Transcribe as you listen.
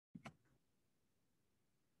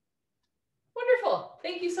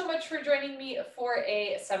Thank you so much for joining me for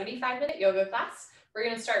a 75-minute yoga class. We're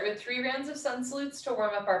going to start with 3 rounds of sun salutes to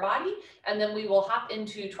warm up our body, and then we will hop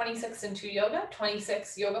into 26 and 2 yoga,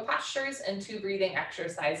 26 yoga postures, and 2 breathing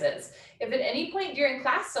exercises. If at any point during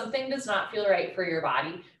class something does not feel right for your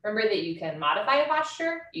body, remember that you can modify a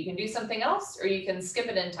posture, you can do something else, or you can skip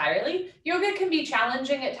it entirely. Yoga can be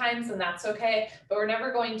challenging at times, and that's okay, but we're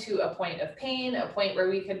never going to a point of pain, a point where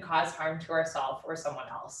we could cause harm to ourselves or someone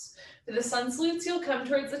else. For the sun salutes, you'll come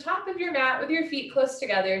towards the top of your mat with your feet close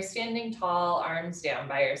together, standing tall, arms down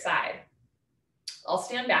by your side. I'll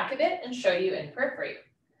stand back a bit and show you in periphery.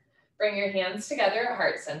 Bring your hands together at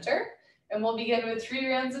heart center, and we'll begin with 3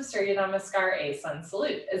 rounds of Surya Namaskar, a sun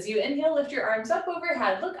salute. As you inhale, lift your arms up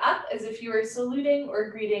overhead, look up as if you were saluting or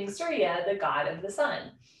greeting Surya, the god of the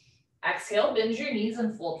sun. Exhale, bend your knees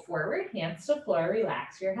and fold forward, hands to floor,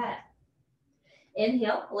 relax your head.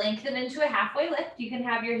 Inhale, lengthen into a halfway lift. You can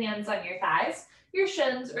have your hands on your thighs, your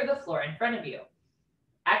shins, or the floor in front of you.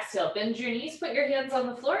 Exhale, bend your knees, put your hands on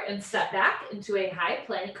the floor, and step back into a high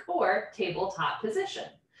plank or tabletop position.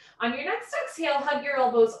 On your next exhale, hug your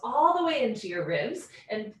elbows all the way into your ribs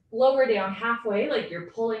and lower down halfway like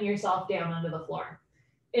you're pulling yourself down onto the floor.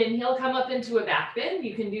 Inhale, come up into a back bend.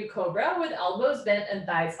 You can do cobra with elbows bent and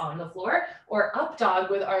thighs on the floor, or up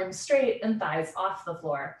dog with arms straight and thighs off the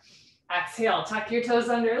floor. Exhale, tuck your toes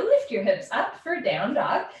under, lift your hips up for down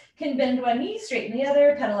dog. Can bend one knee, straighten the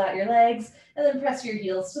other, pedal out your legs, and then press your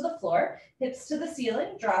heels to the floor, hips to the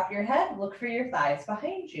ceiling, drop your head, look for your thighs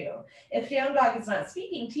behind you. If down dog is not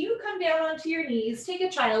speaking to you, come down onto your knees, take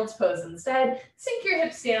a child's pose instead, sink your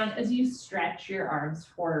hips down as you stretch your arms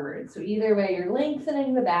forward. So either way, you're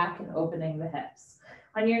lengthening the back and opening the hips.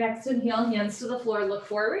 On your next inhale, hands to the floor, look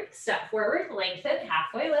forward, step forward, lengthen,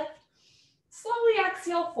 halfway lift. Slowly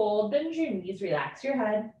exhale, fold, bend your knees, relax your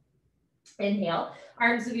head. Inhale,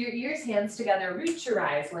 arms with your ears, hands together, reach your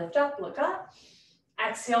eyes, lift up, look up.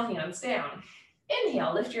 Exhale, hands down.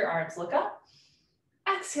 Inhale, lift your arms, look up.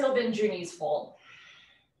 Exhale, bend your knees, fold.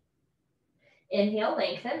 Inhale,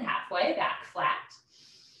 lengthen, halfway, back flat.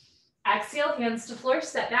 Exhale, hands to floor,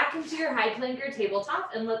 step back into your high plank or tabletop,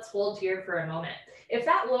 and let's hold here for a moment. If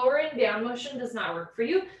that lowering down motion does not work for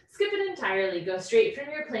you, skip it entirely. Go straight from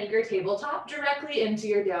your plank or tabletop directly into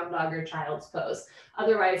your down dog or child's pose.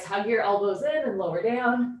 Otherwise, hug your elbows in and lower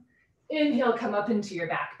down. Inhale, come up into your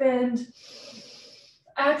back bend.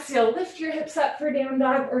 Exhale, lift your hips up for down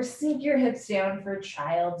dog or sink your hips down for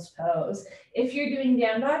child's pose. If you're doing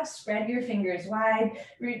down dog, spread your fingers wide,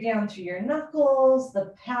 root down through your knuckles,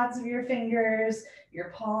 the pads of your fingers, your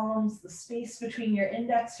palms, the space between your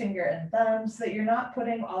index finger and thumb, so that you're not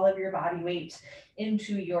putting all of your body weight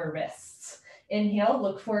into your wrists. Inhale,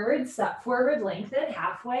 look forward, step forward, lengthen,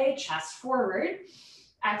 halfway, chest forward.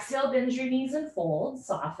 Exhale, bend your knees and fold,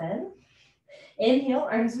 soften. Inhale,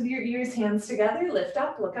 arms with your ears, hands together, lift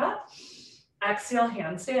up, look up. Exhale,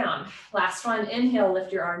 hands down. Last one, inhale,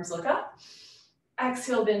 lift your arms, look up.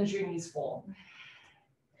 Exhale, bend your knees, fold.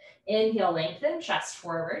 Inhale, lengthen, chest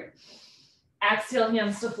forward. Exhale,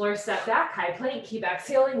 hands to floor, step back, high plank, keep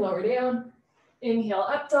exhaling, lower down. Inhale,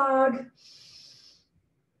 up dog.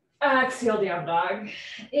 Exhale, down dog.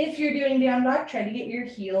 If you're doing down dog, try to get your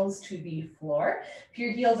heels to the floor. If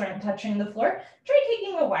your heels aren't touching the floor, try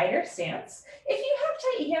taking a wider stance. If you have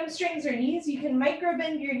tight hamstrings or knees, you can micro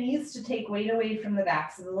bend your knees to take weight away from the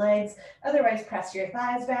backs of the legs. Otherwise, press your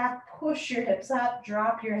thighs back, push your hips up,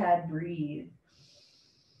 drop your head, breathe.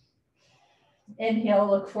 Inhale,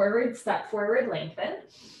 look forward, step forward, lengthen.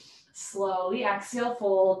 Slowly exhale,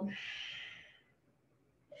 fold.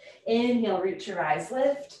 Inhale, reach your eyes,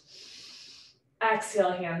 lift.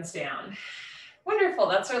 Exhale, hands down. Wonderful,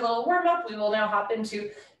 that's our little warm up. We will now hop into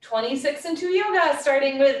 26 and 2 yoga,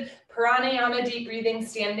 starting with pranayama, deep breathing,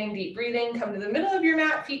 standing deep breathing. Come to the middle of your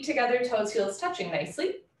mat, feet together, toes, heels touching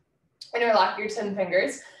nicely. Interlock your 10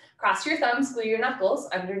 fingers. Cross your thumbs, glue your knuckles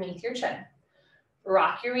underneath your chin.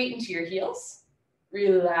 Rock your weight into your heels.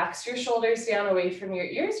 Relax your shoulders down away from your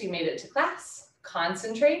ears. You made it to class.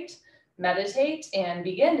 Concentrate. Meditate and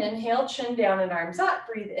begin. Inhale, chin down and arms up.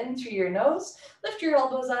 Breathe in through your nose. Lift your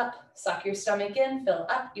elbows up. Suck your stomach in. Fill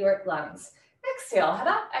up your lungs. Exhale, head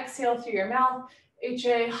up. Exhale through your mouth.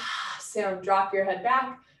 HA, sound. Drop your head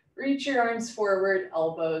back. Reach your arms forward.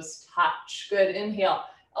 Elbows touch. Good. Inhale.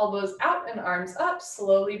 Elbows out and arms up.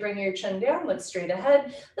 Slowly bring your chin down, look straight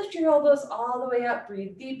ahead. Lift your elbows all the way up,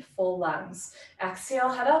 breathe deep, full lungs. Exhale,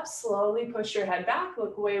 head up, slowly push your head back,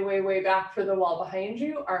 look way, way, way back for the wall behind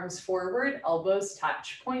you. Arms forward, elbows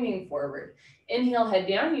touch, pointing forward. Inhale, head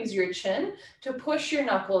down, use your chin to push your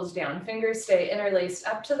knuckles down. Fingers stay interlaced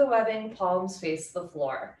up to the webbing, palms face the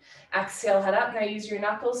floor. Exhale, head up. Now use your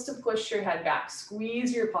knuckles to push your head back.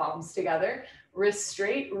 Squeeze your palms together. Wrists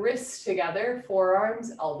straight, wrists together,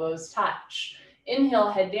 forearms, elbows touch. Inhale,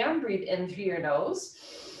 head down, breathe in through your nose,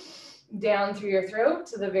 down through your throat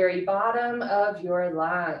to the very bottom of your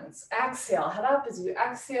lungs. Exhale, head up. As you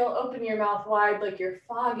exhale, open your mouth wide like you're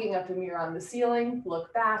fogging up a mirror on the ceiling.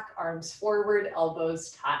 Look back, arms forward,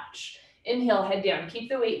 elbows touch. Inhale, head down. Keep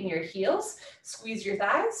the weight in your heels. Squeeze your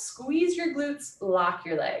thighs, squeeze your glutes, lock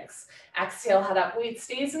your legs. Exhale, head up. Weight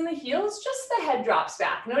stays in the heels, just the head drops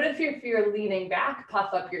back. Note if you're leaning back,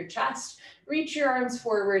 puff up your chest, reach your arms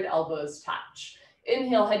forward, elbows touch.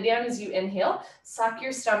 Inhale, head down. As you inhale, suck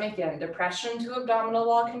your stomach in. Depression to abdominal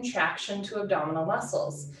wall, contraction to abdominal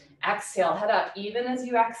muscles. Exhale, head up. Even as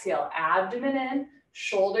you exhale, abdomen in,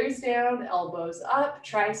 shoulders down, elbows up,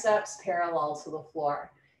 triceps parallel to the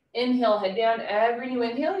floor. Inhale, head down. Every new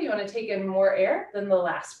inhale, you want to take in more air than the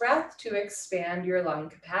last breath to expand your lung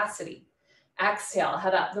capacity. Exhale,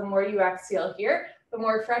 head up. The more you exhale here, the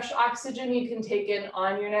more fresh oxygen you can take in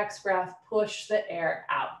on your next breath. Push the air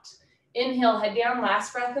out. Inhale, head down.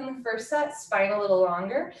 Last breath in the first set. Spine a little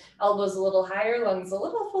longer, elbows a little higher, lungs a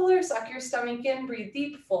little fuller. Suck your stomach in, breathe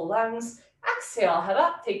deep, full lungs. Exhale, head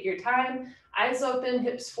up. Take your time. Eyes open,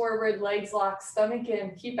 hips forward, legs locked, stomach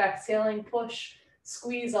in. Keep exhaling, push.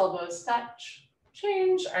 Squeeze, elbows touch,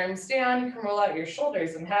 change, arms down. You can roll out your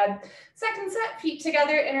shoulders and head. Second set, feet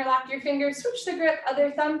together, interlock your fingers, switch the grip,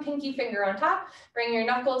 other thumb, pinky finger on top. Bring your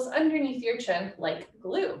knuckles underneath your chin like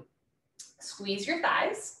glue. Squeeze your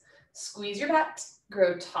thighs, squeeze your butt,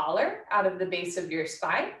 grow taller out of the base of your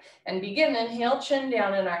spine, and begin. Inhale, chin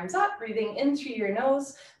down and arms up, breathing in through your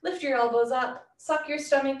nose. Lift your elbows up, suck your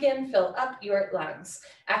stomach in, fill up your lungs.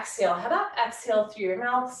 Exhale, head up, exhale through your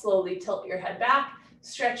mouth, slowly tilt your head back,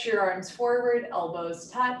 stretch your arms forward, elbows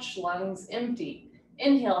touch, lungs empty.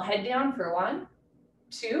 Inhale, head down for 1,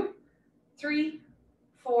 2, 3,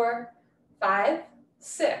 4, 5,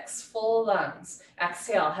 6, full lungs.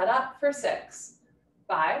 Exhale, head up for 6,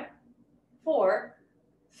 5, 4,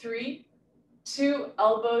 3, 2,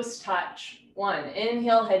 elbows touch. 1,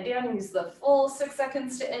 inhale, head down, use the full 6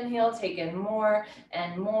 seconds to inhale, take in more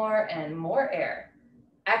and more and more air.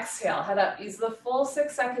 Exhale, head up, use the full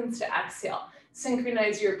 6 seconds to exhale.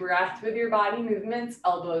 Synchronize your breath with your body movements,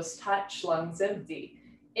 elbows touch, lungs empty.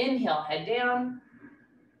 Inhale, head down.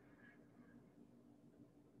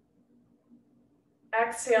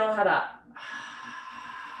 Exhale, head up.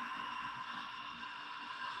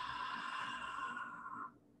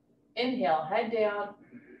 Inhale, head down.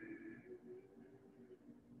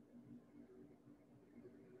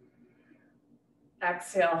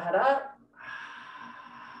 Exhale, head up.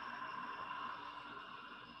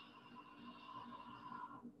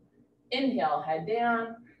 Inhale, head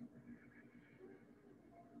down.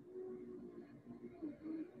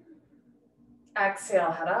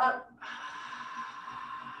 Exhale, head up.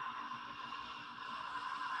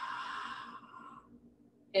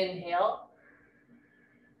 Inhale.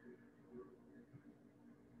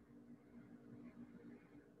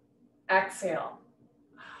 Exhale.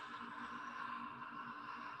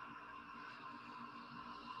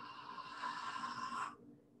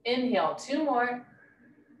 Inhale, 2 more.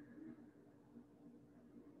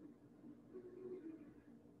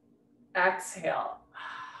 Exhale.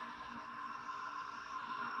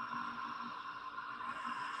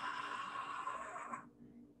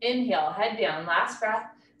 Inhale, head down, last breath.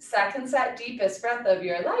 Second set, deepest breath of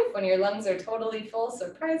your life. When your lungs are totally full,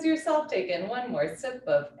 surprise yourself. Take in 1 more sip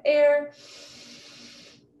of air.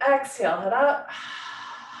 Exhale, head up.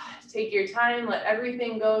 Take your time, let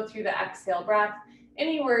everything go through the exhale breath.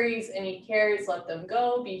 Any worries, any cares, let them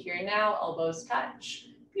go. Be here now, elbows touch.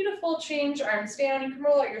 Beautiful, change, arms down. You can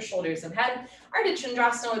roll out your shoulders and head. Ardha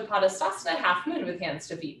Chandrasana with Padastasana, half moon with hands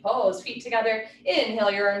to feet pose. Feet together, inhale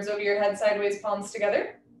your arms over your head, sideways, palms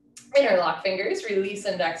together. Interlock fingers, release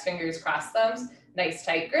index fingers, cross thumbs. Nice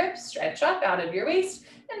tight grip, stretch up out of your waist,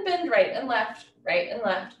 and bend right and left, right and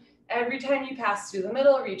left. Every time you pass through the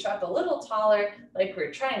middle, reach up a little taller, like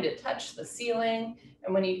we're trying to touch the ceiling.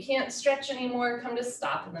 And when you can't stretch anymore, come to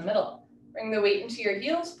stop in the middle. Bring the weight into your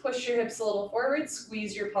heels, push your hips a little forward,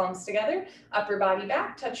 squeeze your palms together, upper body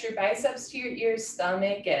back, touch your biceps to your ears,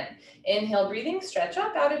 stomach in. Inhale, breathing, stretch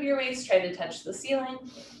up out of your waist, try to touch the ceiling.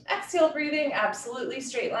 Exhale, breathing, absolutely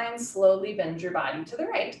straight line, slowly bend your body to the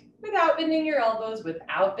right. Without bending your elbows,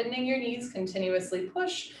 without bending your knees, continuously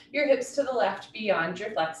push your hips to the left beyond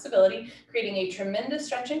your flexibility, creating a tremendous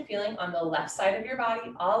stretching feeling on the left side of your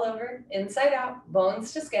body, all over, inside out,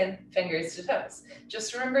 bones to skin, fingers to toes.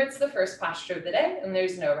 Just remember it's the first posture of the day and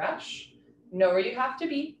there's no rush. Know where you have to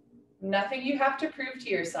be, nothing you have to prove to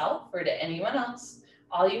yourself or to anyone else.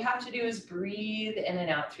 All you have to do is breathe in and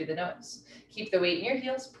out through the nose. Keep the weight in your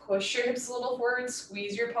heels, push your hips a little forward,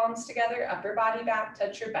 squeeze your palms together, upper body back,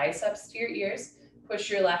 touch your biceps to your ears. Push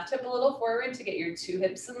your left hip a little forward to get your two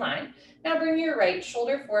hips in line. Now bring your right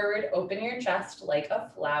shoulder forward, open your chest like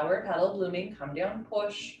a flower petal blooming. Come down,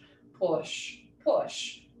 push, push,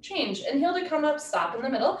 push. Change. Inhale to come up, stop in the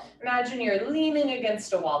middle. Imagine you're leaning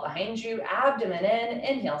against a wall behind you, abdomen in.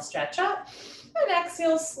 Inhale, stretch up. And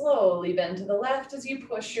exhale, slowly bend to the left as you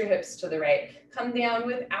push your hips to the right. Come down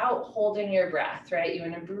without holding your breath, right? You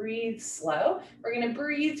want to breathe slow. We're going to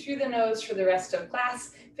breathe through the nose for the rest of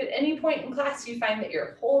class. If at any point in class you find that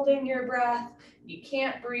you're holding your breath, you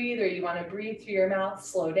can't breathe, or you want to breathe through your mouth,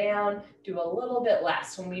 slow down, do a little bit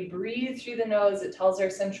less. When we breathe through the nose, it tells our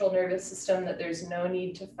central nervous system that there's no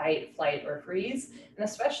need to fight, flight, or freeze. And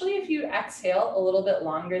especially if you exhale a little bit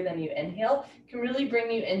longer than you inhale, it can really bring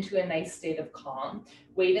you into a nice state of calm.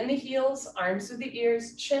 Weight in the heels, arms with the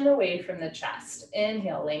ears, chin away from the chest.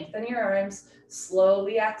 Inhale, lengthen your arms.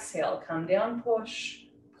 Slowly exhale, come down, push,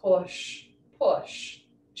 push, push.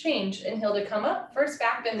 Change. Inhale to come up. First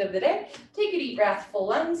back bend of the day. Take a deep breath, full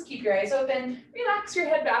lungs. Keep your eyes open. Relax your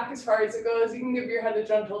head back as far as it goes. You can give your head a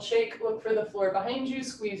gentle shake. Look for the floor behind you.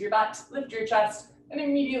 Squeeze your butt. Lift your chest. And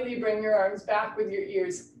immediately bring your arms back with your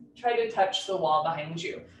ears. Try to touch the wall behind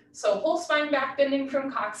you. So whole spine back bending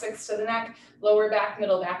from coccyx to the neck. Lower back,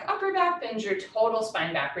 middle back, upper back. Bend your total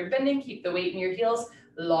spine backward bending. Keep the weight in your heels.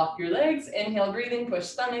 Lock your legs, inhale, breathing, push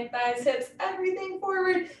stomach, thighs, hips, everything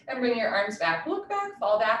forward, and bring your arms back, look back,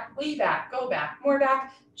 fall back, way back, go back, more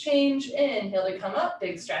back, change, inhale to come up,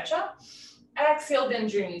 big stretch up, exhale,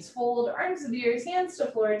 bend your knees, fold, arms with ears, hands to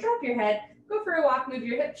floor, drop your head, go for a walk, move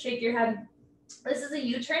your hips, shake your head. This is a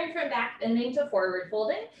U-turn from back bending to forward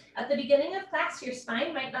folding. At the beginning of class, your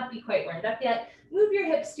spine might not be quite warmed up yet. Move your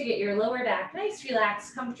hips to get your lower back nice,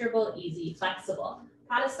 relaxed, comfortable, easy, flexible.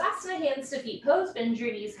 Padasana, hands to feet pose, bend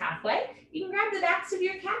your knees halfway. You can grab the backs of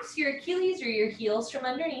your calves, your Achilles, or your heels from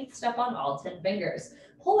underneath, step on all 10 fingers.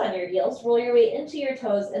 Pull on your heels, roll your weight into your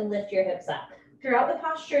toes, and lift your hips up. Throughout the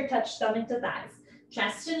posture, touch stomach to thighs.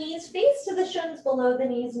 Chest to knees, face to the shins below the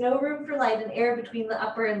knees, no room for light and air between the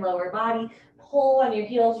upper and lower body. Pull on your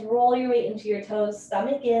heels, roll your weight into your toes,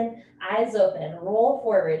 stomach in, eyes open, roll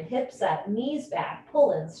forward, hips up, knees back,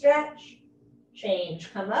 pull and stretch.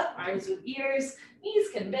 Change, come up, arms with ears, knees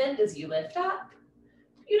can bend as you lift up.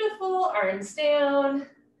 Beautiful, arms down,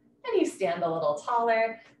 and you stand a little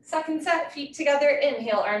taller. Second set, feet together,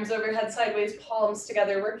 inhale, arms overhead sideways, palms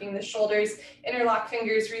together, working the shoulders, interlock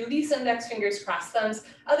fingers, release index fingers, cross thumbs,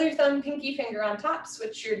 other thumb, pinky finger on top,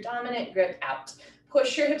 switch your dominant grip out.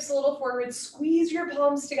 Push your hips a little forward, squeeze your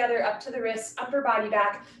palms together up to the wrists, upper body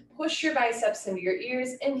back, push your biceps into your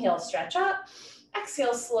ears, inhale, stretch up.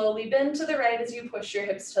 Exhale, slowly bend to the right as you push your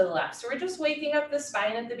hips to the left. So we're just waking up the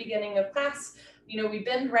spine at the beginning of class. You know, we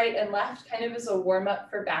bend right and left kind of as a warm up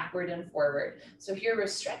for backward and forward. So here we're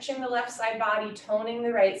stretching the left side body, toning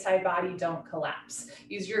the right side body, don't collapse.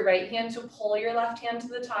 Use your right hand to pull your left hand to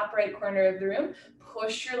the top right corner of the room.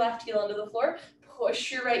 Push your left heel into the floor.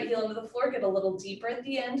 Push your right heel into the floor. Get a little deeper at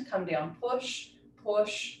the end. Come down, push,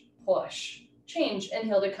 push, push. Change,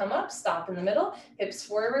 inhale to come up, stop in the middle, hips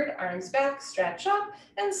forward, arms back, stretch up,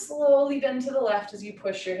 and slowly bend to the left as you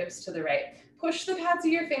push your hips to the right. Push the pads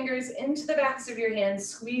of your fingers into the backs of your hands,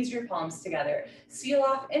 squeeze your palms together. Seal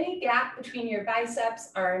off any gap between your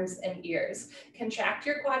biceps, arms, and ears. Contract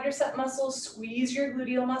your quadricep muscles, squeeze your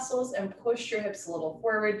gluteal muscles, and push your hips a little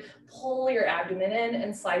forward. Pull your abdomen in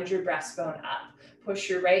and slide your breastbone up. Push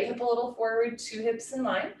your right hip a little forward, two hips in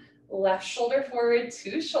line. Left shoulder forward,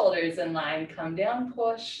 two shoulders in line. Come down,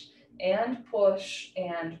 push, and push,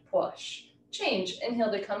 and push. Change, inhale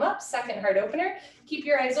to come up, second heart opener. Keep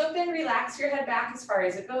your eyes open, relax your head back as far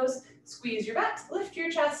as it goes. Squeeze your butt, lift your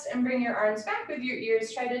chest, and bring your arms back with your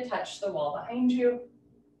ears. Try to touch the wall behind you.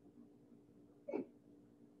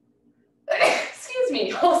 Excuse me,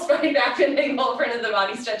 whole spine back bending, whole front of the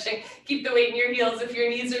body stretching. Keep the weight in your heels. If your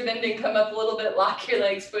knees are bending, come up a little bit, lock your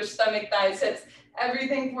legs, push stomach, thighs, hips.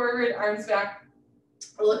 Everything forward, arms back,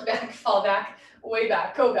 look back, fall back, way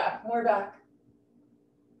back, go back, more back.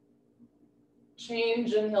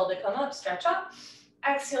 Change, inhale to come up, stretch up.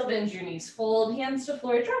 Exhale, bend your knees, fold hands to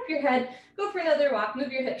floor, drop your head, go for another walk,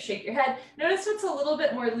 move your hips, shake your head. Notice what's a little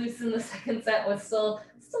bit more loose in the second set was still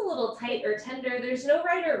a little tight or tender. There's no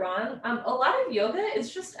right or wrong. A lot of yoga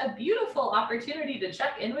is just a beautiful opportunity to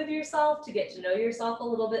check in with yourself, to get to know yourself a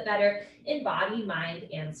little bit better in body, mind,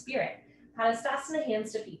 and spirit. Padastasana,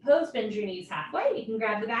 hands to feet pose, bend your knees halfway. You can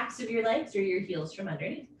grab the backs of your legs or your heels from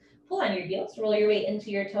underneath. Pull on your heels, roll your weight into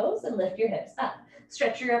your toes and lift your hips up.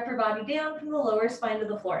 Stretch your upper body down from the lower spine to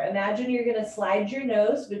the floor. Imagine you're gonna slide your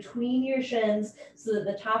nose between your shins so that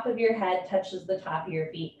the top of your head touches the top of your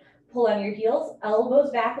feet. Pull on your heels,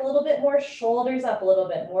 elbows back a little bit more, shoulders up a little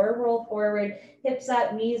bit more, roll forward, hips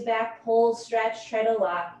up, knees back, pull, stretch, try to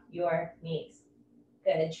lock your knees.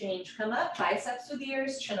 Good, change, come up, biceps with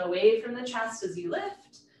ears, chin away from the chest as you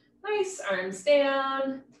lift. Nice, arms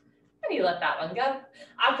down. And you let that one go.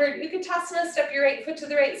 Awkward Utkatasana, step your right foot to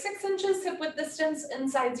the right 6 inches, hip width distance,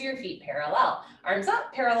 insides of your feet parallel. Arms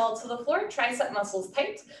up, parallel to the floor, tricep muscles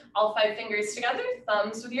tight. All 5 fingers together,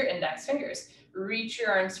 thumbs with your index fingers. Reach your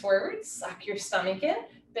arms forward, suck your stomach in,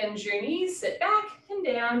 bend your knees, sit back and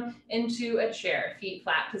down into a chair. Feet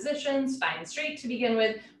flat position, spine straight to begin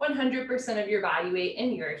with, 100% of your body weight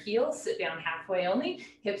in your heels. Sit down halfway only,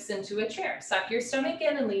 hips into a chair. Suck your stomach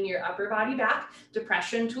in and lean your upper body back.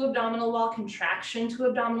 Depression to abdominal wall, contraction to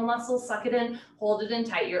abdominal muscles. Suck it in, hold it in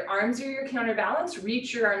tight. Your arms are your counterbalance.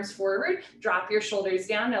 Reach your arms forward, drop your shoulders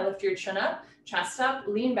down. Now lift your chin up, chest up,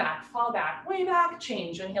 lean back, fall back, way back,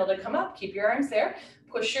 change. Inhale to come up, keep your arms there.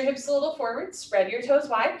 Push your hips a little forward, spread your toes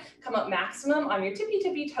wide, come up maximum on your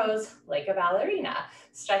tippy toes like a ballerina.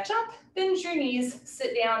 Stretch up, bend your knees,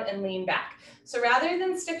 sit down and lean back. So rather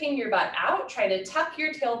than sticking your butt out, try to tuck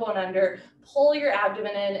your tailbone under, pull your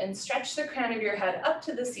abdomen in and stretch the crown of your head up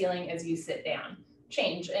to the ceiling as you sit down.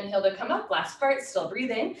 Change, inhale to come up, last part, still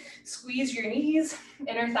breathing. Squeeze your knees,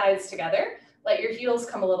 inner thighs together. Let your heels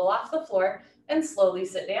come a little off the floor and slowly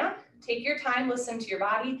sit down. Take your time, listen to your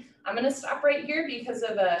body. I'm gonna stop right here because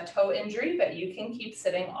of a toe injury, but you can keep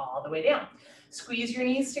sitting all the way down. Squeeze your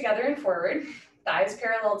knees together and forward, thighs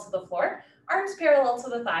parallel to the floor, arms parallel to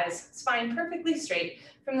the thighs, spine perfectly straight.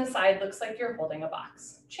 From the side, looks like you're holding a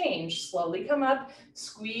box. Change, slowly come up,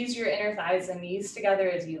 squeeze your inner thighs and knees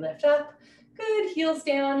together as you lift up. Good, heels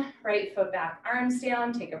down, right foot back, arms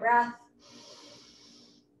down, take a breath.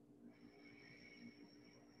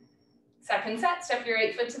 Second set, step your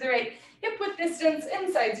right foot to the right, hip width distance,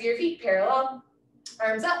 insides of your feet parallel.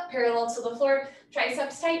 Arms up, parallel to the floor,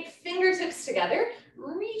 triceps tight, fingertips together.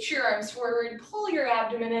 Reach your arms forward, pull your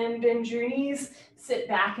abdomen in, bend your knees, sit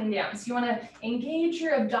back and down. So you want to engage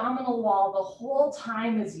your abdominal wall the whole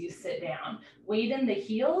time as you sit down. Weight in the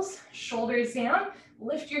heels, shoulders down,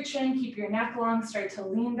 lift your chin, keep your neck long, start to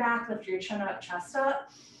lean back, lift your chin up, chest up.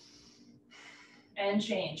 And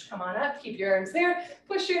change, come on up, keep your arms there,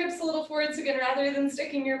 push your hips a little forward. So again, rather than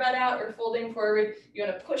sticking your butt out or folding forward, you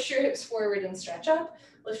want to push your hips forward and stretch up.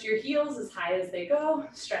 Lift your heels as high as they go,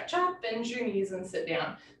 stretch up, bend your knees and sit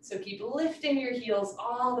down. So keep lifting your heels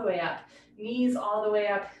all the way up, knees all the way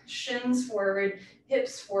up, shins forward,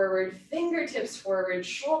 hips forward, fingertips forward,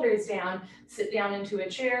 shoulders down, sit down into a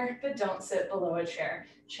chair, but don't sit below a chair.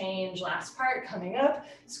 Change, last part, coming up,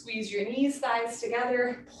 squeeze your knees, thighs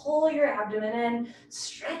together, pull your abdomen in,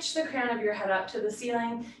 stretch the crown of your head up to the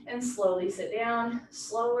ceiling, and slowly sit down.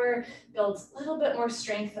 Slower, builds a little bit more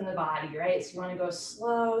strength in the body, right? So you wanna go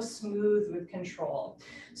slow, smooth, with control.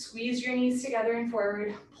 Squeeze your knees together and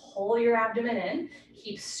forward, pull your abdomen in,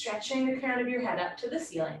 keep stretching the crown of your head up to the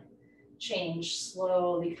ceiling. Change,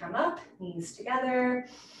 slowly come up, knees together.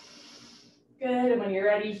 Good, and when you're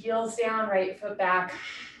ready, heels down, right foot back,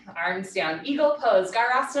 arms down. Eagle pose,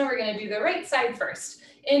 Garasana, we're gonna do the right side first.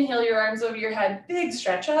 Inhale your arms over your head, big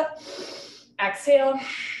stretch up. Exhale,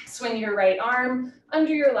 swing your right arm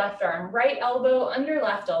under your left arm, right elbow under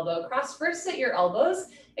left elbow. Cross first at your elbows.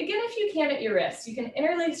 Again, if you can at your wrists, you can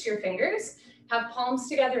interlace your fingers, have palms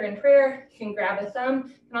together in prayer. You can grab a thumb,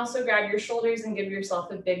 you can also grab your shoulders and give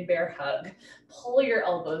yourself a big bear hug. Pull your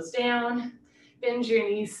elbows down. Bend your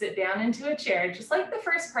knees, sit down into a chair, just like the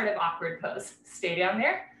first part of awkward pose. Stay down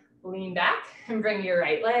there, lean back, and bring your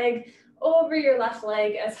right leg over your left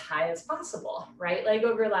leg as high as possible. Right leg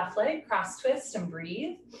over left leg, cross twist and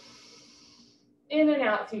breathe. In and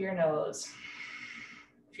out through your nose.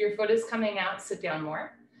 If your foot is coming out, sit down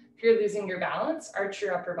more. If you're losing your balance, arch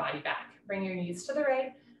your upper body back. Bring your knees to the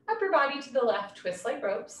right, upper body to the left, twist like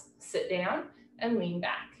ropes, sit down and lean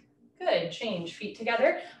back. Good, change, feet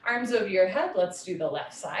together, arms over your head. Let's do the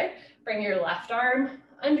left side. Bring your left arm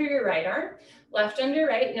under your right arm, left under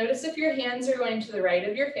right. Notice if your hands are going to the right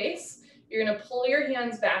of your face. You're gonna pull your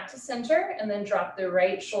hands back to center and then drop the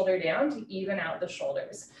right shoulder down to even out the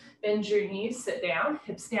shoulders. Bend your knees, sit down,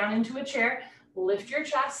 hips down into a chair, lift your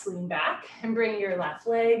chest, lean back, and bring your left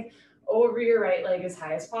leg over your right leg as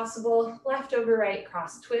high as possible. Left over right,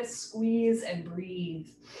 cross twist, squeeze, and breathe.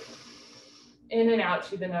 In and out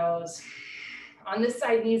through the nose. On this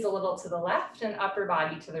side, knees a little to the left and upper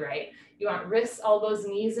body to the right. You want wrists, elbows,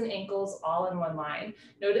 knees, and ankles all in one line.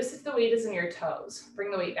 Notice if the weight is in your toes.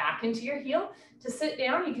 Bring the weight back into your heel. To sit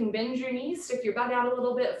down, you can bend your knees, stick your butt out a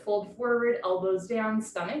little bit, fold forward, elbows down,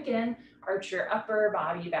 stomach in, arch your upper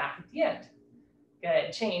body back at the end.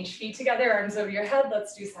 Good, change, feet together, arms over your head.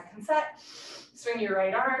 Let's do second set. Swing your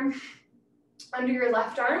right arm under your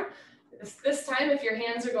left arm. This time, if your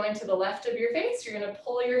hands are going to the left of your face, you're gonna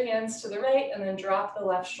pull your hands to the right and then drop the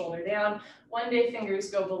left shoulder down. One day,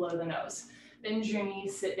 fingers go below the nose. Bend your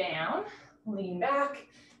knees, sit down, lean back,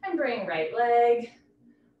 and bring right leg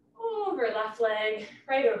over left leg,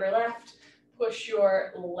 right over left. Push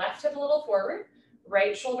your left hip a little forward,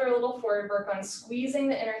 right shoulder a little forward. Work on squeezing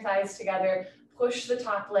the inner thighs together. Push the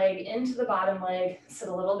top leg into the bottom leg. Sit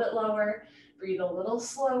a little bit lower. Breathe a little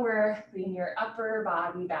slower. Lean your upper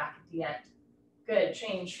body back at the end. Good,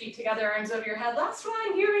 change, feet together, arms over your head. Last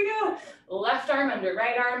one, here we go. Left arm under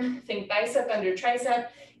right arm. Think bicep under tricep.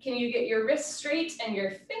 Can you get your wrists straight and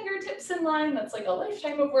your fingertips in line? That's like a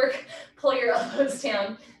lifetime of work. Pull your elbows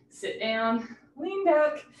down, sit down, lean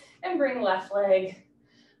back, and bring left leg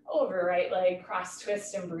over right leg, cross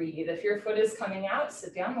twist and breathe. If your foot is coming out,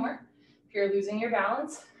 sit down more. If you're losing your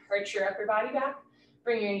balance, arch your upper body back.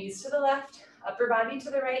 Bring your knees to the left, upper body to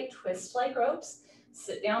the right, twist like ropes.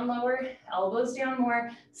 Sit down lower, elbows down more,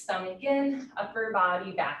 stomach in, upper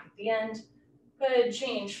body back at the end. Good,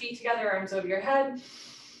 change, feet together, arms over your head.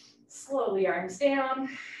 Slowly arms down.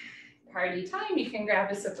 Party time, you can grab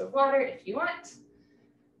a sip of water if you want.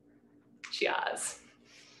 Cheers.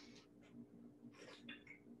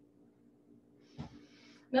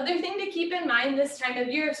 Another thing to keep in mind this time of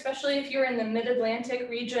year, especially if you're in the mid-Atlantic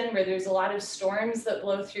region where there's a lot of storms that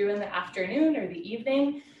blow through in the afternoon or the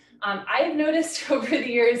evening, I've noticed over the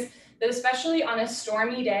years that especially on a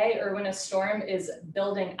stormy day or when a storm is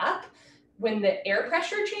building up, when the air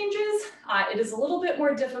pressure changes, it is a little bit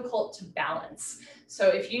more difficult to balance. So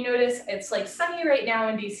if you notice, it's like sunny right now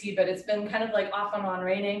in DC, but it's been kind of like off and on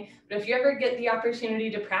raining. But if you ever get the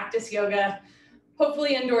opportunity to practice yoga,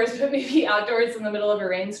 hopefully indoors, but maybe outdoors in the middle of a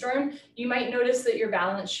rainstorm, you might notice that your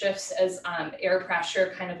balance shifts as air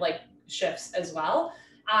pressure kind of like shifts as well.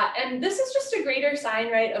 And this is just a greater sign,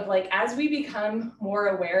 right, of like, as we become more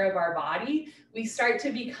aware of our body, we start to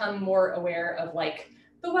become more aware of like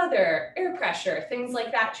the weather, air pressure, things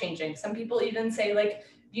like that changing. Some people even say like,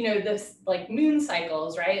 you know, this like moon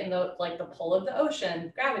cycles, right? And the like the pull of the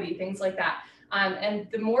ocean, gravity, things like that. And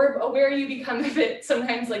the more aware you become of it,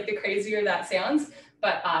 sometimes like the crazier that sounds.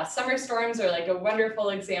 But summer storms are like a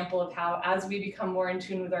wonderful example of how, as we become more in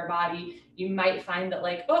tune with our body, you might find that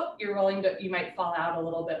like, oh, you might fall out a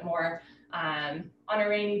little bit more on a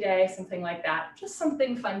rainy day, something like that. Just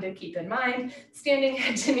something fun to keep in mind. Standing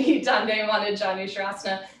head to knee, Dandayamana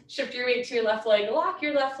Janushrasana. Shift your weight to your left leg, lock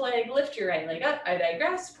your left leg, lift your right leg up. I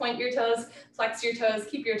digress. Point your toes, flex your toes,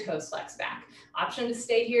 keep your toes flexed back. Option to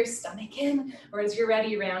stay here, stomach in, or as you're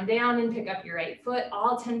ready, round down and pick up your right foot.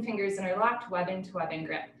 All 10 fingers interlocked, webbing to webbing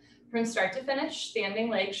grip. From start to finish, standing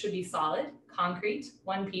legs should be solid, concrete,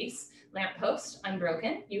 one piece. Lamppost,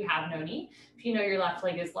 unbroken, you have no knee. If you know your left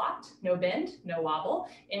leg is locked, no bend, no wobble.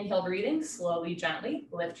 Inhale, breathing, slowly, gently,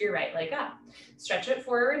 lift your right leg up. Stretch it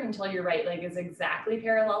forward until your right leg is exactly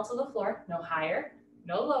parallel to the floor, no higher,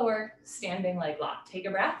 no lower, standing leg lock. Take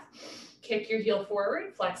a breath, kick your heel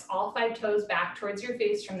forward, flex all 5 toes back towards your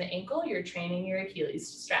face from the ankle. You're training your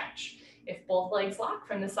Achilles to stretch. If both legs lock,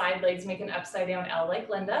 from the side, legs make an upside down L like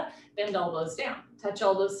Linda, bend elbows down. Touch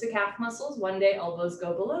elbows to calf muscles. One day, elbows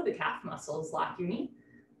go below the calf muscles. Lock your knee,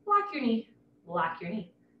 lock your knee, lock your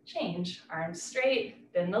knee. Change, arms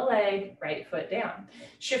straight, bend the leg, right foot down.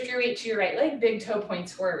 Shift your weight to your right leg, big toe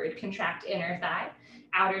points forward. Contract inner thigh,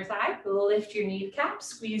 outer thigh, lift your kneecap,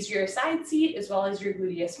 squeeze your side seat as well as your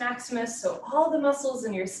gluteus maximus. So all the muscles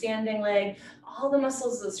in your standing leg, all the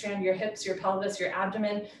muscles that surround your hips, your pelvis, your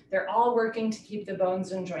abdomen, they're all working to keep the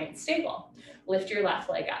bones and joints stable. Lift your left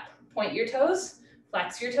leg up. Point your toes,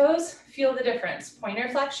 flex your toes, feel the difference. Pointer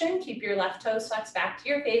flexion, keep your left toes flexed back to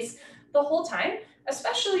your face the whole time,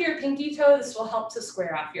 especially your pinky toe. This will help to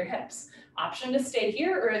square off your hips. Option to stay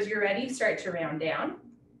here, or as you're ready, start to round down.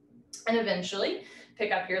 And eventually,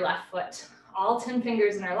 pick up your left foot. All 10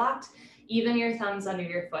 fingers interlocked. Even your thumbs under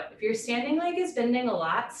your foot. If your standing leg is bending a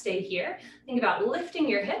lot, stay here. Think about lifting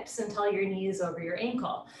your hips until your knee is over your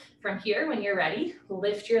ankle. From here, when you're ready,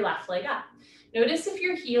 lift your left leg up. Notice if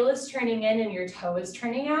your heel is turning in and your toe is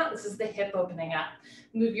turning out, this is the hip opening up.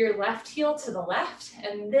 Move your left heel to the left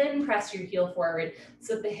and then press your heel forward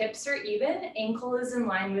so that the hips are even, ankle is in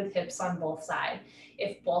line with hips on both sides.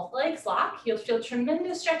 If both legs lock, you'll feel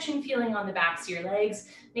tremendous stretching feeling on the backs of your legs,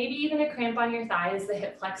 maybe even a cramp on your thigh as the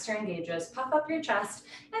hip flexor engages. Puff up your chest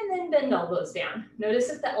and then bend elbows down. Notice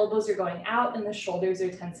if the elbows are going out and the shoulders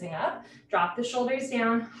are tensing up. Drop the shoulders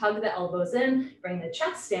down, hug the elbows in, bring the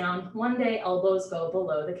chest down. One day elbows go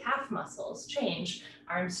below the calf muscles. Change,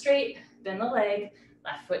 arms straight, bend the leg,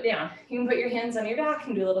 left foot down. You can put your hands on your back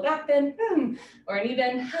and do a little back bend, or a knee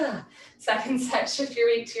bend. Second set, shift your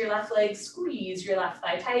weight to your left leg, squeeze your left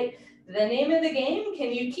thigh tight. The name of the game,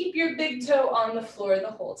 can you keep your big toe on the floor the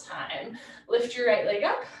whole time? Lift your right leg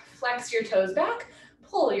up, flex your toes back,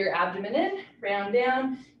 pull your abdomen in, round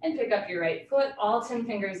down, and pick up your right foot, all 10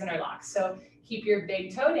 fingers interlocked. So keep your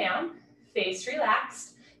big toe down, face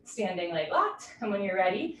relaxed, standing leg locked, and when you're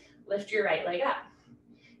ready, lift your right leg up.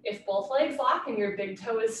 If both legs lock and your big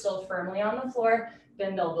toe is still firmly on the floor,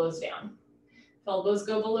 bend elbows down. If elbows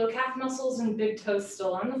go below calf muscles and big toes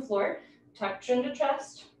still on the floor, tuck chin to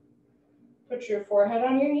chest. Put your forehead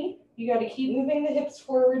on your knee. You got to keep moving the hips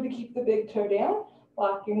forward to keep the big toe down.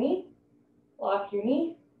 Lock your knee, lock your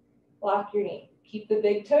knee, lock your knee. Keep the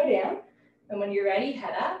big toe down. And when you're ready,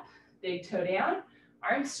 head up, big toe down,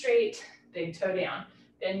 arms straight, big toe down.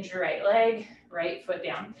 Bend your right leg, right foot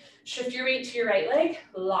down. Shift your weight to your right leg,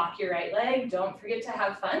 lock your right leg. Don't forget to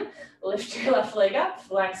have fun. Lift your left leg up,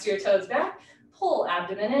 flex your toes back, pull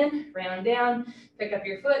abdomen in, round down, pick up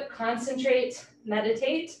your foot, concentrate,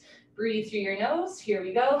 meditate, breathe through your nose. Here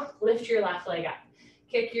we go. Lift your left leg up.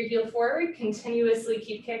 Kick your heel forward, continuously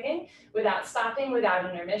keep kicking without stopping, without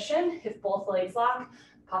intermission. If both legs lock,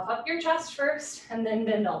 puff up your chest first and then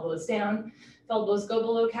bend elbows down. If elbows go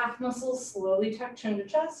below calf muscles, slowly tuck chin to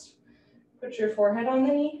chest. Put your forehead on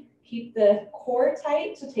the knee. Keep the core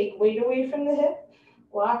tight to take weight away from the hip.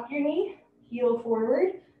 Lock your knee, heel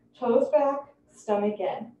forward, toes back, stomach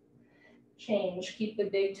in. Change, keep the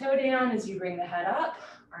big toe down as you bring the head up,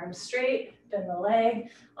 arms straight, bend the leg,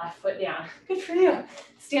 left foot down. Good for you.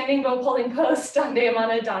 Standing bow pulling pose,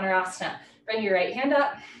 Dandayamana Dhanurasana. Bring your right hand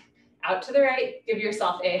up, out to the right. Give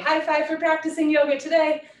yourself a high five for practicing yoga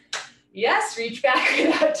today. Yes, reach back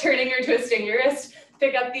without turning or twisting your wrist.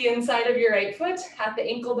 Pick up the inside of your right foot at the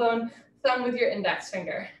ankle bone, thumb with your index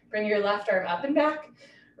finger. Bring your left arm up and back,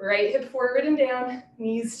 right hip forward and down,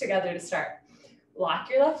 knees together to start. Lock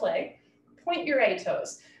your left leg, point your right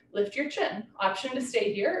toes, lift your chin. Option to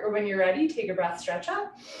stay here, or when you're ready, take a breath, stretch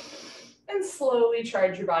up, and slowly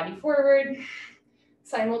charge your body forward.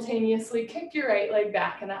 Simultaneously kick your right leg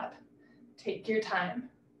back and up. Take your time.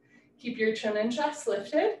 Keep your chin and chest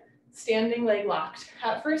lifted. Standing leg locked.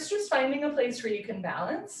 At first, just finding a place where you can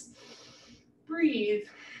balance. Breathe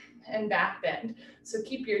and back bend. So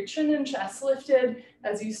keep your chin and chest lifted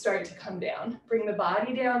as you start to come down. Bring the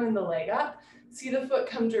body down and the leg up. See the foot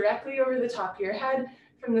come directly over the top of your head.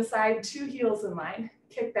 From the side, 2 heels in line.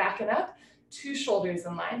 Kick back and up, 2 shoulders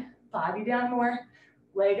in line. Body down more,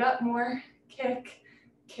 leg up more. Kick,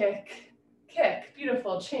 kick, kick.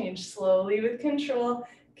 Beautiful. Change slowly with control.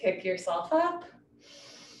 Kick yourself up.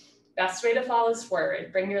 Best way to fall is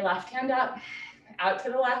forward. Bring your left hand up, out to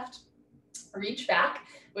the left, reach back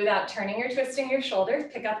without turning or twisting your shoulder.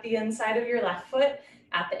 Pick up the inside of your left foot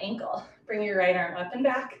at the ankle. Bring your right arm up and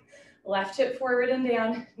back, left hip forward and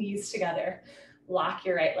down, knees together. Lock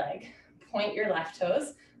your right leg, point your left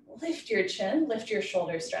toes, lift your chin, lift your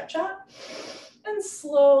shoulders, stretch up, and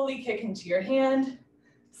slowly kick into your hand.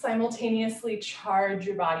 Simultaneously charge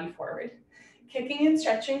your body forward. Kicking and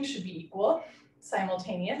stretching should be equal.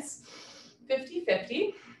 Simultaneous,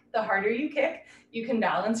 50-50. The harder you kick, you can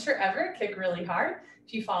balance forever, kick really hard.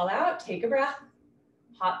 If you fall out, take a breath,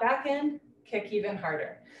 hop back in, kick even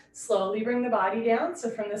harder. Slowly bring the body down. So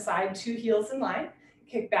from the side, 2 heels in line,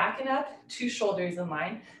 kick back and up, 2 shoulders in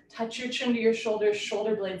line. Touch your chin to your shoulders,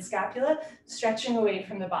 shoulder blade scapula, stretching away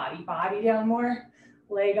from the body. Body down more,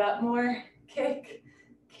 leg up more, kick,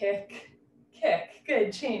 kick, kick.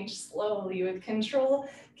 Good, change slowly with control.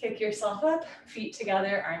 Kick yourself up, feet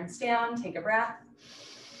together, arms down, take a breath.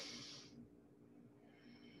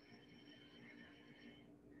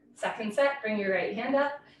 Second set, bring your right hand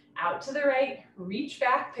up, out to the right, reach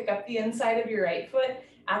back, pick up the inside of your right foot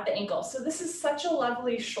at the ankle. So this is such a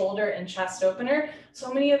lovely shoulder and chest opener.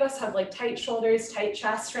 So many of us have like tight shoulders, tight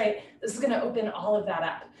chest, right? This is gonna open all of that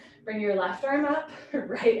up. Bring your left arm up,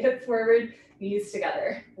 right hip forward, knees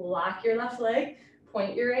together. Lock your left leg,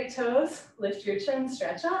 point your right toes, lift your chin,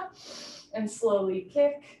 stretch up, and slowly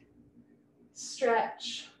kick,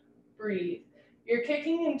 stretch, breathe. You're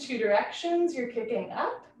kicking in two directions. You're kicking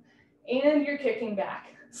up and you're kicking back.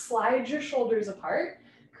 Slide your shoulders apart.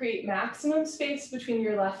 Create maximum space between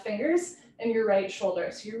your left fingers and your right shoulder.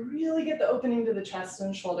 So you really get the opening to the chest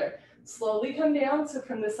and shoulder. Slowly come down. So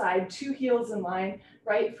from the side, two heels in line,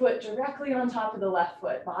 right foot directly on top of the left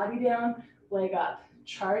foot. Body down, leg up.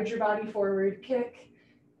 Charge your body forward. Kick,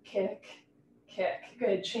 kick, kick.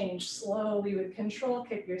 Good. Change slowly with control.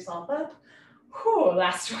 Kick yourself up. Whew.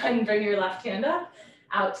 Last one. Bring your left hand up,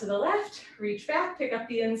 out to the left. Reach back. Pick up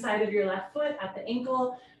the inside of your left foot at the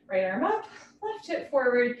ankle. Right arm up. Left hip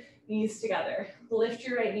forward, knees together. Lift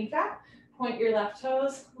your right knee back, point your left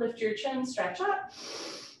toes, lift your chin, stretch up,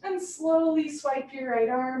 and slowly swipe your right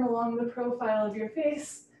arm along the profile of your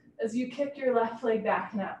face as you kick your left leg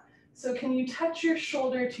back now. So can you touch your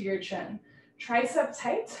shoulder to your chin? Tricep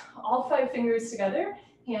tight, all 5 fingers together,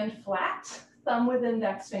 hand flat, thumb with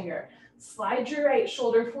index finger. Slide your right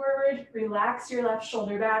shoulder forward, relax your left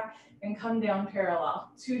shoulder back, and come down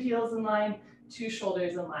parallel. 2 heels in line, 2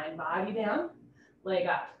 shoulders in line, body down, leg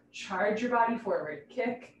up. Charge your body forward.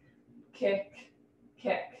 Kick, kick,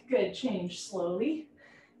 kick. Good, change slowly.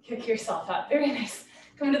 Kick yourself up, very nice.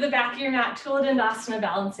 Come to the back of your mat, Tula Dandasana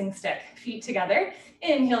balancing stick. Feet together,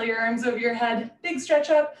 inhale your arms over your head, big stretch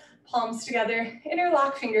up, palms together,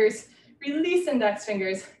 interlock fingers, release index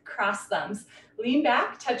fingers, cross thumbs. Lean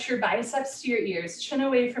back, touch your biceps to your ears, chin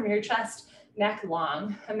away from your chest, neck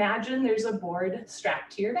long. Imagine there's a board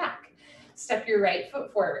strapped to your back. Step your right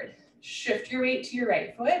foot forward. Shift your weight to your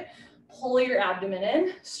right foot. Pull your abdomen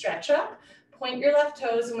in. Stretch up. Point your left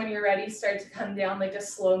toes, and when you're ready, start to come down like a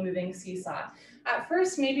slow-moving seesaw. At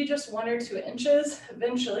first, maybe just 1 or 2 inches.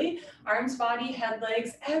 Eventually, arms, body, head,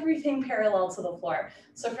 legs, everything parallel to the floor.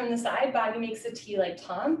 So from the side, body makes a T like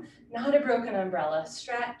Tom, not a broken umbrella.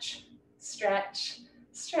 Stretch, stretch,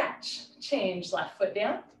 stretch. Change. Left foot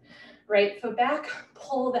down. Right foot back,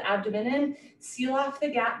 pull the abdomen in, seal off the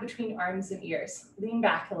gap between arms and ears. Lean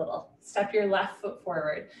back a little, step your left foot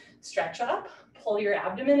forward. Stretch up, pull your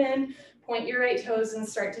abdomen in, point your right toes and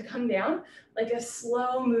start to come down like a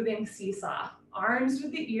slow moving seesaw. Arms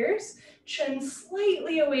with the ears, chin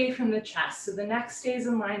slightly away from the chest so the neck stays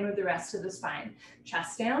in line with the rest of the spine.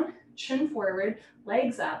 Chest down, chin forward,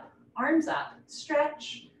 legs up, arms up,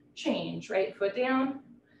 stretch, change. Right foot down,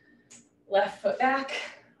 left foot back,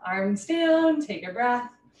 arms down, take a breath.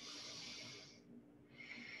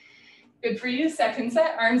 Good for you. Second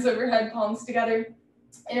set, arms overhead, palms together.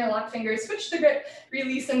 Interlock fingers, switch the grip,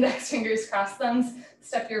 release index fingers, cross thumbs.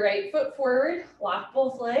 Step your right foot forward, lock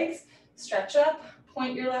both legs, stretch up,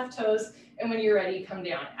 point your left toes, and when you're ready, come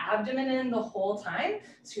down. Abdomen in the whole time,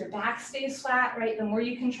 so your back stays flat, right? The more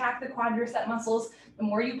you contract the quadricep muscles, the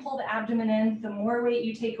more you pull the abdomen in, the more weight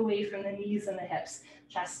you take away from the knees and the hips.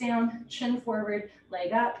 Chest down, chin forward,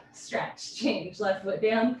 leg up, stretch, change. Left foot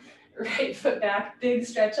down, right foot back, big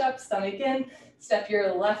stretch up, stomach in. Step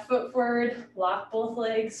your left foot forward, lock both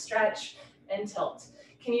legs, stretch, and tilt.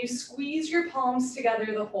 Can you squeeze your palms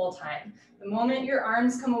together the whole time? The moment your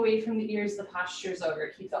arms come away from the ears, the posture's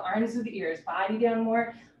over. Keep the arms with the ears, body down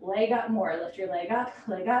more, leg up more. Lift your leg up,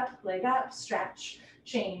 leg up, leg up, stretch,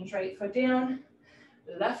 change. Right foot down,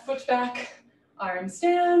 left foot back, arms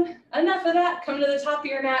down. Enough of that. Come to the top of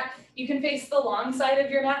your mat. You can face the long side of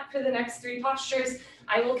your mat for the next 3 postures.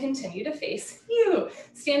 I will continue to face you.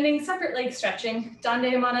 Standing separate leg stretching.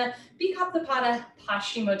 Dandayamana, Bikram,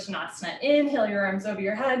 Paschimottanasana. Inhale your arms over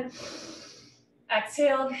your head.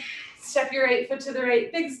 Exhale. Step your right foot to the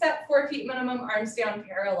right. Big step, 4 feet minimum, arms down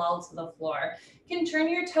parallel to the floor. You can turn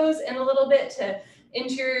your toes in a little bit to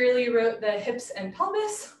interiorly rotate the hips and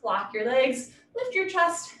pelvis. Lock your legs. Lift your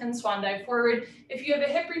chest and swan dive forward. If you have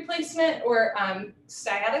a hip replacement or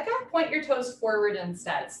sciatica, point your toes forward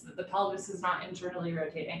instead so that the pelvis is not internally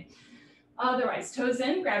rotating. Otherwise, toes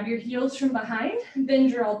in, grab your heels from behind,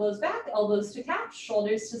 bend your elbows back, elbows to calf,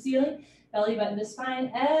 shoulders to ceiling, belly button to spine.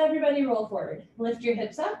 Everybody roll forward. Lift your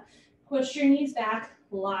hips up, push your knees back,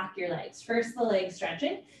 lock your legs. First the leg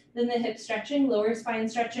stretching, then the hip stretching, lower spine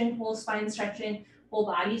stretching, whole spine stretching, whole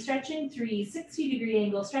body stretching, 360-degree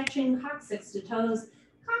angle stretching, coccyx to toes,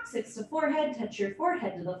 coccyx to forehead, touch your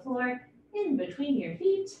forehead to the floor, in between your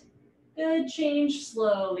feet. Good, change,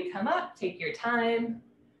 slowly come up, take your time.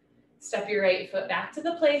 Step your right foot back to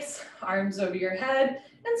the place, arms over your head,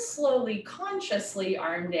 and slowly, consciously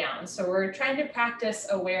arm down. So we're trying to practice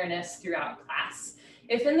awareness throughout class.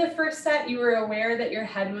 If in the first set you were aware that your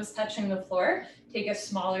head was touching the floor, take a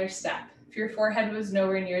smaller step. If your forehead was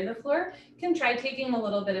nowhere near the floor, you can try taking a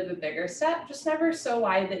little bit of a bigger step, just never so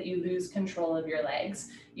wide that you lose control of your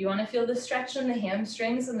legs. You want to feel the stretch in the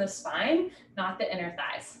hamstrings and the spine, not the inner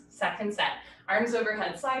thighs. Second set, arms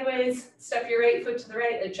overhead sideways, step your right foot to the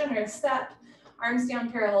right, a generous step, arms down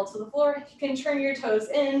parallel to the floor. You can turn your toes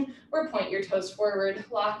in or point your toes forward,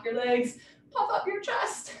 lock your legs, puff up your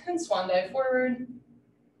chest, and swan dive forward.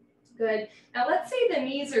 Good. Now let's say the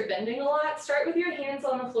knees are bending a lot. Start with your hands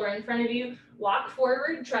on the floor in front of you. Walk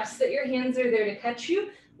forward, trust that your hands are there to catch you.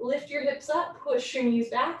 Lift your hips up, push your knees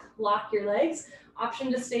back, lock your legs.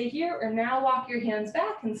 Option to stay here, or now walk your hands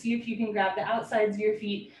back and see if you can grab the outsides of your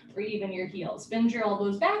feet or even your heels. Bend your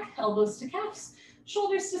elbows back, elbows to calves,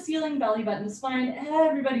 shoulders to ceiling, belly button to spine.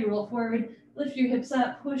 Everybody roll forward. Lift your hips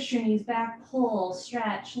up, push your knees back, pull,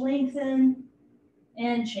 stretch, lengthen,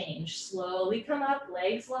 and change. Slowly come up,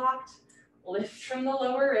 legs locked, lift from the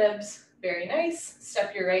lower ribs. Very nice.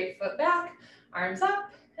 Step your right foot back, arms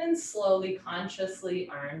up, and slowly, consciously,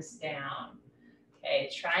 arms down. Okay,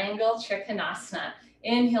 triangle trikonasana.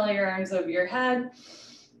 Inhale your arms over your head.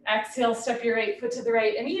 Exhale, step your right foot to the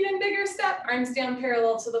right. An even bigger step, arms down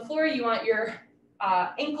parallel to the floor. You want your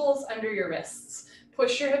ankles under your wrists.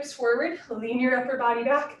 Push your hips forward, lean your upper body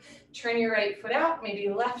back. Turn your right foot out, maybe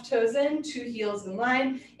left toes in, two heels in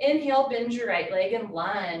line. Inhale, bend your right leg and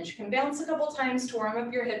lunge. You can bounce a couple times to warm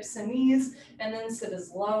up your hips and knees, and then sit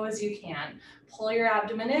as low as you can. Pull your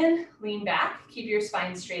abdomen in, lean back, keep your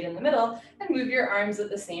spine straight in the middle, and move your arms at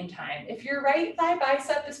the same time. If your right thigh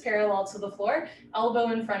bicep is parallel to the floor,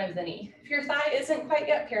 elbow in front of the knee. If your thigh isn't quite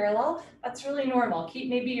yet parallel, that's really normal. Keep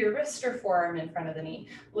maybe your wrist or forearm in front of the knee.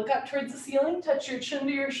 Look up towards the ceiling, touch your chin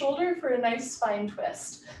to your shoulder for a nice spine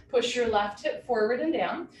twist. Push your left hip forward and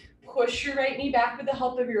down. Push your right knee back with the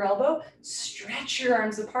help of your elbow. Stretch your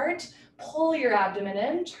arms apart. Pull your abdomen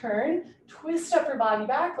in, turn, twist upper body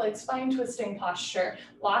back like spine twisting posture.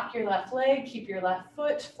 Lock your left leg, keep your left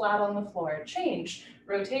foot flat on the floor. Change.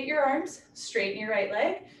 Rotate your arms, straighten your right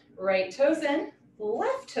leg, right toes in,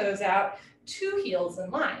 left toes out, two heels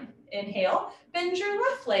in line. Inhale, bend your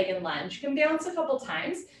left leg and lunge. You can bounce a couple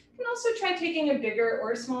times. You can also try taking a bigger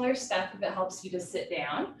or smaller step if it helps you to sit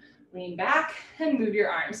down. Lean back and move your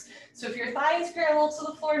arms. So if your thigh is parallel to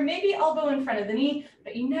the floor, maybe elbow in front of the knee,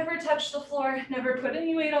 but you never touch the floor, never put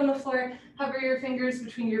any weight on the floor, hover your fingers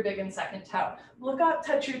between your big and second toe. Look up,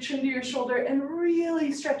 touch your chin to your shoulder, and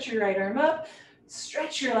really stretch your right arm up.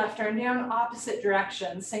 Stretch your left arm down, opposite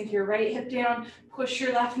direction. Sink your right hip down, push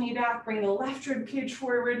your left knee back, bring the left rib cage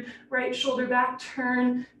forward, right shoulder back,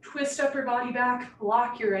 turn, twist upper body back,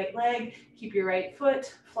 lock your right leg, keep your right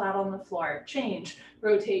foot flat on the floor. Change.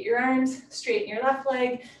 Rotate your arms, straighten your left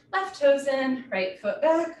leg, left toes in, right foot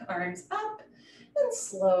back, arms up, and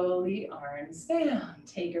slowly arms down.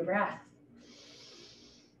 Take a breath.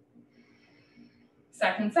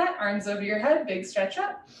 Second set, arms over your head, big stretch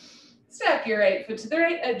up. Step your right foot to the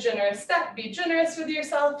right, a generous step. Be generous with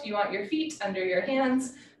yourself. You want your feet under your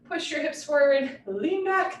hands. Push your hips forward, lean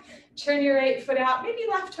back, turn your right foot out, maybe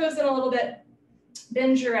left toes in a little bit.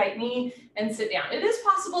 Bend your right knee and sit down. It is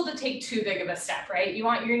possible to take too big of a step, right? You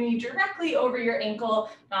want your knee directly over your ankle,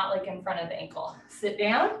 not like in front of the ankle. Sit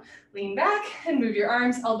down, lean back, and move your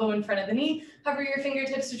arms, elbow in front of the knee. Hover your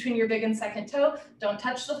fingertips between your big and second toe. Don't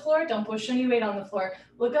touch the floor. Don't push any weight on the floor.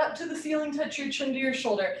 Look up to the ceiling, touch your chin to your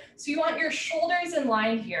shoulder. So you want your shoulders in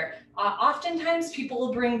line here. Oftentimes people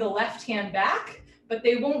will bring the left hand back, but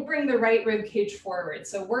they won't bring the right rib cage forward.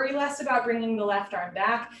 So worry less about bringing the left arm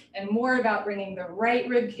back and more about bringing the right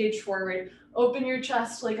rib cage forward. Open your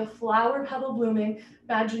chest like a flower petal blooming.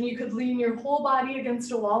 Imagine you could lean your whole body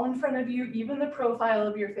against a wall in front of you, even the profile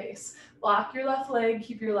of your face. Lock your left leg,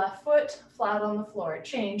 keep your left foot flat on the floor.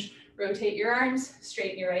 Change. Rotate your arms,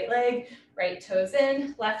 straighten your right leg, right toes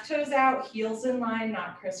in, left toes out, heels in line,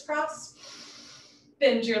 not crisscross.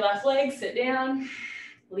 Bend your left leg, sit down,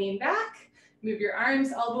 lean back. Move your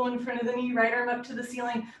arms, elbow in front of the knee, right arm up to the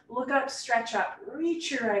ceiling. Look up, stretch up.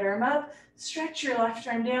 Reach your right arm up, stretch your left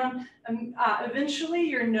arm down. Eventually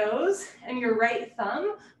your nose and your right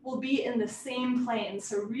thumb will be in the same plane.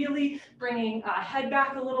 So really bringing head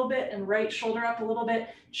back a little bit and right shoulder up a little bit,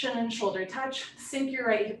 chin and shoulder touch. Sink your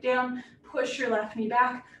right hip down, push your left knee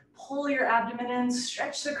back, pull your abdomen in,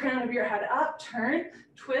 stretch the crown of your head up, turn,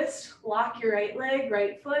 twist, lock your right leg,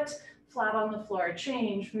 right foot, flat on the floor.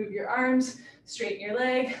 Change, move your arms, straighten your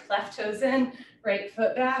leg, left toes in, right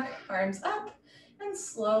foot back, arms up, and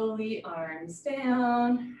slowly arms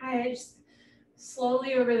down. Right, just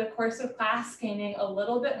slowly over the course of class, gaining a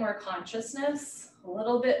little bit more consciousness, a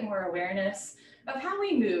little bit more awareness of how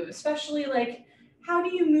we move, especially like how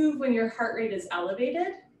do you move when your heart rate is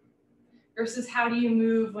elevated versus how do you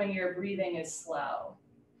move when your breathing is slow.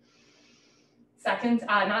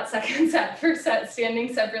 Not second set, first set,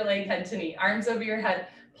 standing separate leg, head to knee, arms over your head,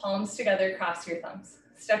 palms together, cross your thumbs.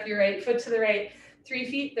 Step your right foot to the right, 3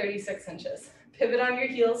 feet, 36 inches. Pivot on your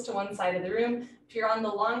heels to one side of the room. If you're on the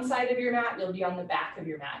long side of your mat, you'll be on the back of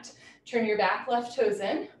your mat. Turn your back left toes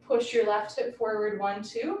in, push your left hip forward 1,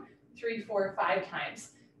 2, 3, 4, 5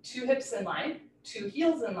 times. 2 hips in line, 2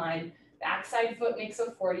 heels in line. Backside foot makes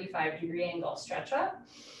a 45-degree angle. Stretch up,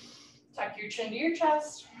 tuck your chin to your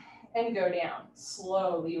chest, and go down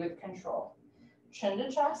slowly with control. Chin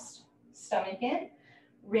to chest, stomach in,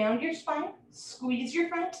 round your spine, squeeze your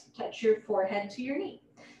front, touch your forehead to your knee.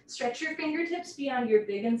 Stretch your fingertips beyond your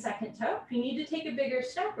big and second toe. If you need to take a bigger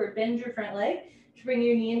step or bend your front leg to bring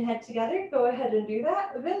your knee and head together, go ahead and do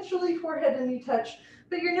that. Eventually forehead and knee touch,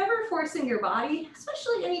 but you're never forcing your body,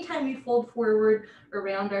 especially anytime you fold forward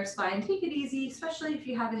around our spine. Take it easy, especially if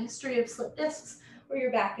you have a history of slipped discs or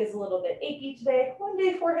your back is a little bit achy today. One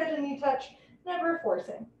day forehead and knee touch, never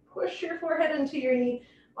forcing. Push your forehead into your knee,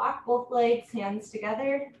 walk both legs, hands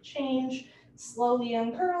together, change, slowly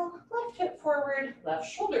uncurl, left hip forward, left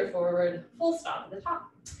shoulder forward, full stop at the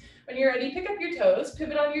top. When you're ready, pick up your toes,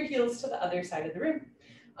 pivot on your heels to the other side of the room.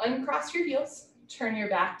 Uncross your heels, turn your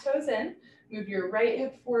back toes in, move your right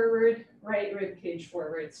hip forward, right rib cage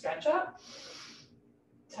forward, stretch up,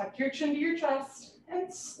 tuck your chin to your chest,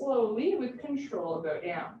 and slowly, with control, go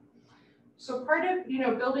down. So part of,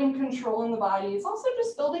 building control in the body is also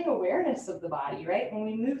just building awareness of the body, right? When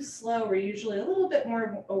we move slow, we're usually a little bit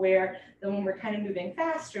more aware than when we're kind of moving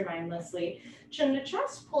fast or mindlessly. Chin to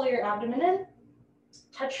chest, pull your abdomen in,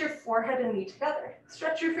 touch your forehead and knee together.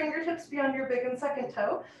 Stretch your fingertips beyond your big and second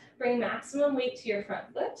toe. Bring maximum weight to your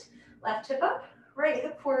front foot. Left hip up, right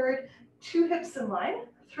hip forward, 2 hips in line,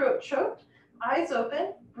 throat choked, eyes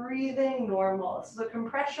open, breathing normal. This is a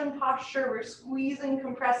compression posture. We're squeezing,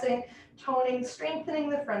 compressing, toning, strengthening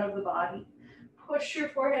the front of the body. Push your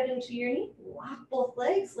forehead into your knee, lock both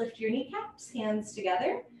legs, lift your kneecaps, hands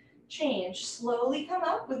together. Change, slowly come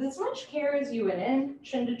up with as much care as you went in,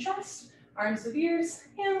 chin to chest, arms with ears,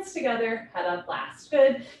 hands together, head up last.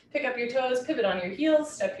 Good. Pick up your toes, pivot on your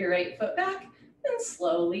heels, step your right foot back, and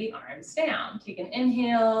slowly arms down. Take an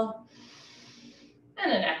inhale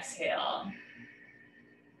and an exhale.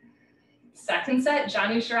 Second set,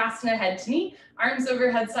 Janu Shavasana, head to knee, arms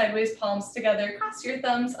overhead sideways, palms together, cross your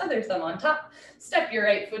thumbs, other thumb on top. Step your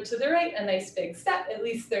right foot to the right, a nice big step, at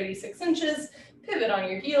least 36 inches. Pivot on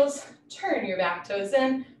your heels, turn your back toes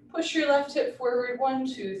in, push your left hip forward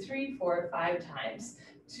 1, 2, 3, 4, 5 times.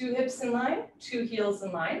 2 hips in line, 2 heels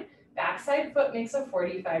in line. Backside foot makes a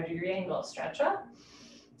 45-degree angle. Stretch up,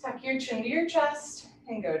 tuck your chin to your chest,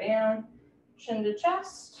 and go down. Chin to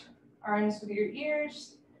chest, arms with your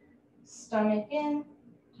ears, stomach in,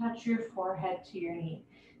 touch your forehead to your knee.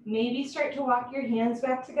 Maybe start to walk your hands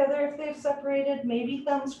back together if they've separated, maybe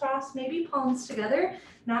thumbs crossed, maybe palms together,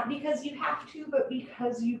 not because you have to, but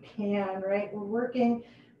because you can, right? We're working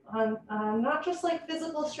on not just like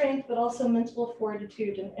physical strength, but also mental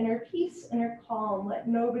fortitude and inner peace, inner calm. Let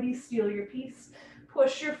nobody steal your peace.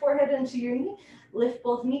 Push your forehead into your knee, lift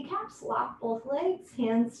both kneecaps, lock both legs,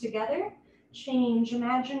 hands together. Change,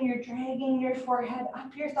 imagine you're dragging your forehead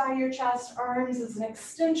up your thigh, your chest, arms as an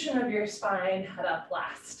extension of your spine, head up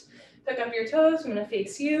last. Pick up your toes, I'm gonna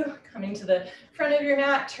face you, coming to the front of your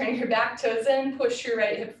mat, turn your back toes in, push your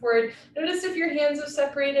right hip forward. Notice if your hands have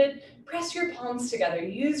separated, press your palms together,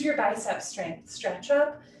 use your bicep strength. Stretch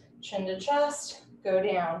up, chin to chest, go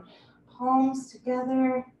down. Palms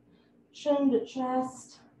together, chin to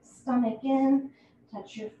chest, stomach in,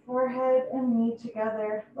 touch your forehead and knee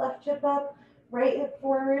together. Left hip up, right hip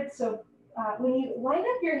forward. So when you line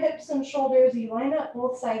up your hips and shoulders, you line up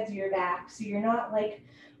both sides of your back. So you're not like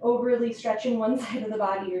overly stretching one side of the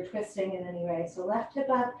body or twisting in any way. So left hip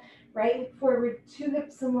up, right hip forward, 2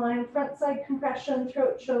 hips in line, front side compression,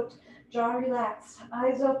 throat choked, jaw relaxed,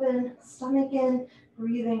 eyes open, stomach in,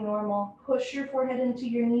 breathing normal. Push your forehead into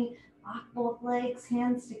your knee, lock both legs,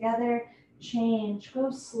 hands together. Change, go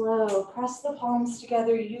slow, press the palms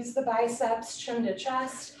together, use the biceps, chin to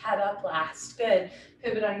chest, head up last. Good.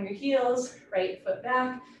 Pivot on your heels, right foot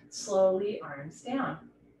back, slowly arms down.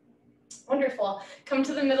 Wonderful. Come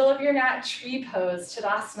to the middle of your mat, tree pose,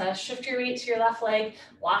 Tadasana. Shift your weight to your left leg,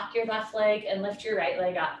 lock your left leg, and lift your right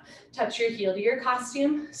leg up. Touch your heel to your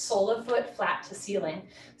costume, sole of foot flat to ceiling.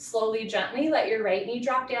 Slowly, gently, let your right knee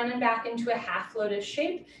drop down and back into a half lotus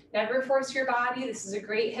shape. Never force your body. This is a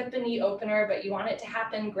great hip and knee opener, but you want it to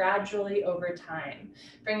happen gradually over time.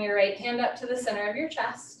 Bring your right hand up to the center of your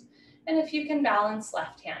chest. And if you can, balance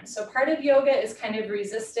left hand. So part of yoga is kind of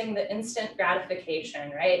resisting the instant gratification,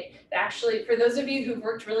 right? Actually, for those of you who've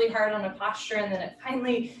worked really hard on a posture and then it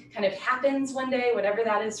finally kind of happens one day, whatever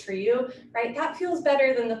that is for you, right? That feels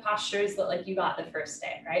better than the postures that like you got the first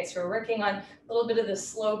day, right? So we're working on a little bit of the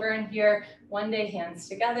slow burn here. One day, hands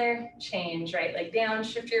together, change, right leg down,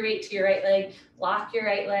 shift your weight to your right leg, lock your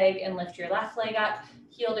right leg and lift your left leg up.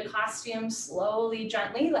 Heel to costume, slowly,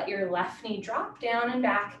 gently, let your left knee drop down and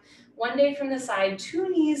back. One day from the side, two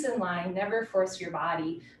knees in line, never force your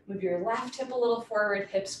body. Move your left hip a little forward,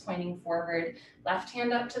 hips pointing forward. Left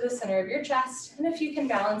hand up to the center of your chest, and if you can,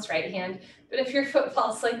 balance right hand. But if your foot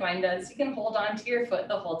falls like mine does, you can hold on to your foot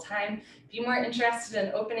the whole time. Be more interested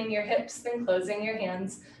in opening your hips than closing your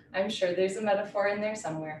hands. I'm sure there's a metaphor in there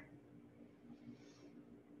somewhere.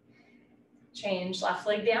 Change left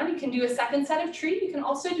leg down. You can do a second set of tree. You can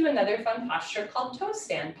also do another fun posture called toe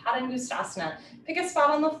stand, Padangusthasana. Pick a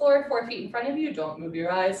spot on the floor, 4 feet in front of you. Don't move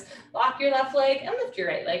your eyes. Lock your left leg and lift your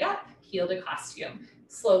right leg up. Heel to costume.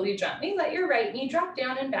 Slowly, gently, let your right knee drop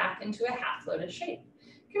down and back into a half lotus shape.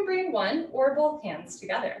 You can bring one or both hands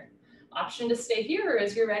together. Option to stay here, or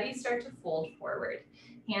as you're ready, start to fold forward.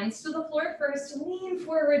 Hands to the floor first. Lean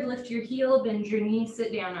forward, lift your heel, bend your knee,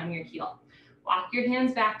 sit down on your heel. Walk your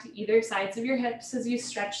hands back to either sides of your hips as you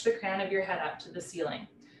stretch the crown of your head up to the ceiling.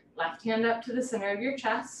 Left hand up to the center of your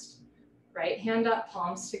chest. Right hand up,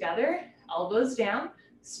 palms together, elbows down,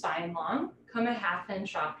 spine long. Come a half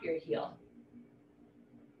inch off your heel.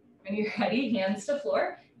 When you're ready, hands to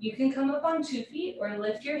floor. You can come up on 2 feet or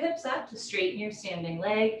lift your hips up to straighten your standing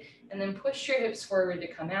leg and then push your hips forward to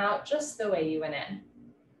come out just the way you went in.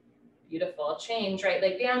 Beautiful. Change, right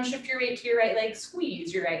leg down, shift your weight to your right leg,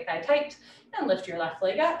 squeeze your right thigh tight, and lift your left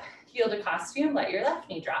leg up. Heel to costume, let your left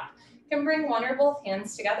knee drop. You can bring one or both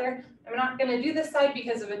hands together. I'm not going to do this side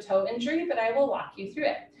because of a toe injury, but I will walk you through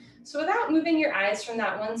it. So without moving your eyes from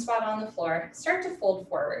that one spot on the floor, start to fold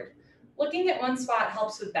forward. Looking at one spot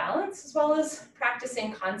helps with balance, as well as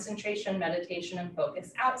practicing concentration, meditation, and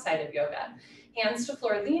focus outside of yoga. Hands to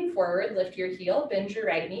floor, lean forward, lift your heel, bend your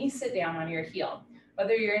right knee, sit down on your heel.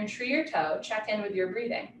 Whether you're in tree or toe, check in with your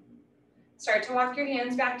breathing. Start to walk your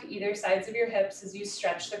hands back to either sides of your hips as you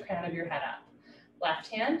stretch the crown of your head up. Left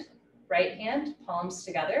hand, right hand, palms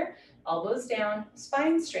together, elbows down,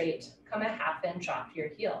 spine straight, come a half inch off your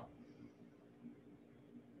heel.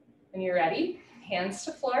 When you're ready, hands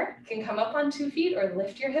to floor, you can come up on 2 feet or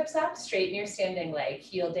lift your hips up, straighten your standing leg,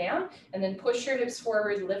 heel down, and then push your hips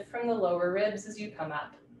forward, lift from the lower ribs as you come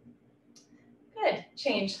up. Good,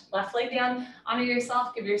 change, left leg down, honor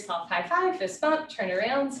yourself, give yourself high five, fist bump, turn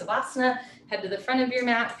around, Savasana, head to the front of your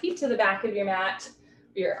mat, feet to the back of your mat.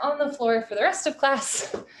 We are on the floor for the rest of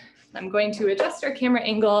class. I'm going to adjust our camera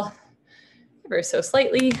angle ever so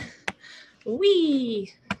slightly.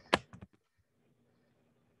 Whee!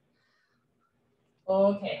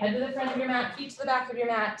 Okay, head to the front of your mat, feet to the back of your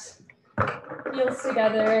mat, heels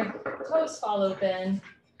together, toes fall open.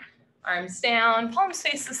 Arms down, palms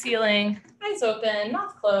face the ceiling, eyes open,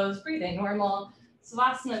 mouth closed, breathing normal.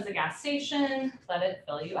 Savasana is a gas station, let it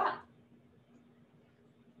fill you up.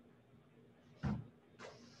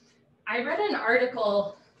 I read an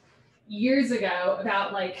article years ago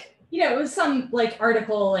about it was some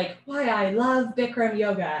article why I love Bikram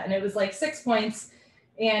yoga. And it was 6 points.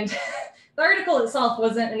 And the article itself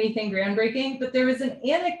wasn't anything groundbreaking, but there was an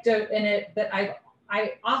anecdote in it that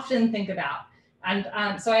I often think about.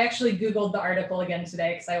 And so I actually Googled the article again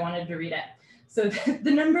today because I wanted to read it. So the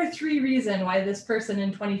number 3 reason why this person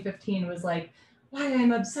in 2015 was why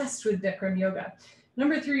I'm obsessed with Bikram yoga.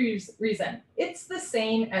 Number 3 reason, it's the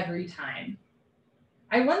same every time.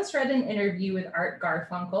 I once read an interview with Art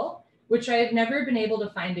Garfunkel, which I have never been able to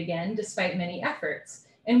find again despite many efforts,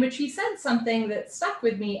 in which he said something that stuck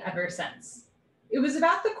with me ever since. It was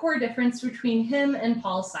about the core difference between him and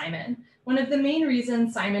Paul Simon, one of the main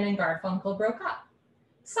reasons Simon and Garfunkel broke up.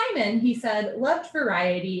 Simon, he said, loved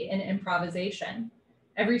variety and improvisation.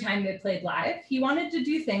 Every time they played live, he wanted to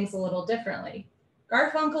do things a little differently.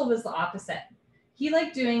 Garfunkel was the opposite. He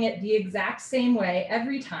liked doing it the exact same way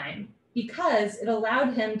every time because it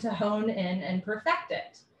allowed him to hone in and perfect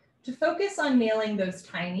it, to focus on nailing those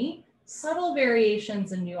tiny, subtle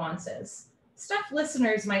variations and nuances. Stuff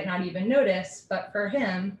listeners might not even notice, but for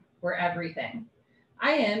him, were everything.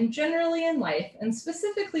 I am, generally in life, and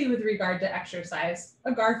specifically with regard to exercise,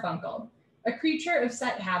 a Garfunkel, a creature of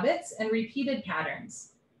set habits and repeated patterns.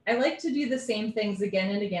 I like to do the same things again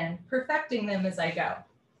and again, perfecting them as I go.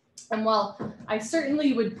 And while I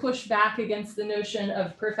certainly would push back against the notion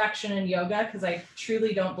of perfection in yoga, because I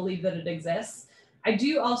truly don't believe that it exists, I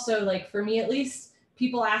do also, for me at least,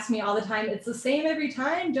 People ask me all the time, it's the same every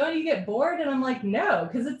time? Don't you get bored? And I'm like, no,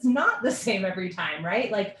 because it's not the same every time,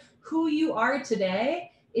 right? Like who you are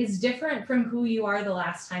today is different from who you are the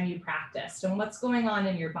last time you practiced. And what's going on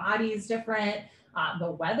in your body is different. The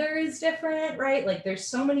weather is different, right? Like there's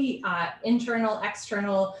so many internal,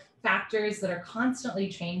 external factors that are constantly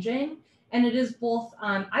changing. And it is both,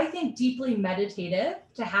 I think, deeply meditative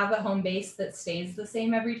to have a home base that stays the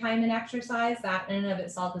same every time in exercise. That in and of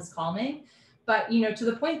itself is calming. But, you know, to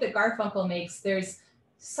the point that Garfunkel makes, there's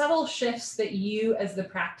subtle shifts that you as the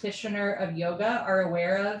practitioner of yoga are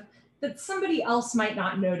aware of that somebody else might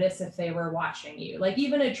not notice if they were watching you. Like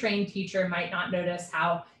even a trained teacher might not notice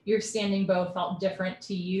how your standing bow felt different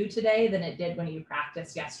to you today than it did when you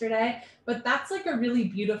practiced yesterday. But that's like a really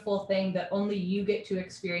beautiful thing that only you get to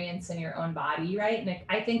experience in your own body, right? And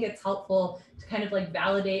I think it's helpful to kind of like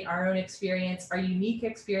validate our own experience, our unique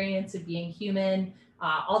experience of being human,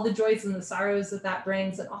 all the joys and the sorrows that that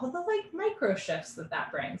brings, and all the like micro shifts that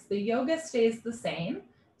that brings. The yoga stays the same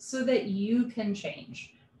so that you can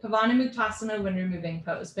change. Pavana Muktasana when removing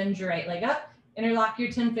pose. Bend your right leg up, interlock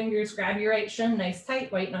your 10 fingers, grab your right shin, nice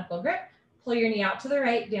tight white knuckle grip. Pull your knee out to the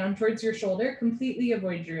right, down towards your shoulder, completely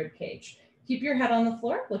avoid your rib cage. Keep your head on the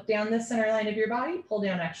floor, look down the center line of your body, pull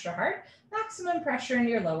down extra hard, maximum pressure in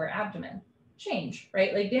your lower abdomen. Change,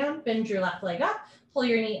 right leg down, bend your left leg up, pull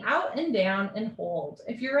your knee out and down and hold.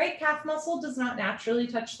 If your right calf muscle does not naturally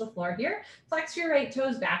touch the floor here, flex your right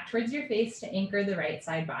toes back towards your face to anchor the right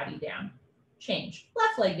side body down. Change,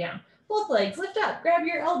 left leg down, both legs lift up, grab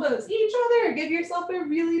your elbows, each other, give yourself a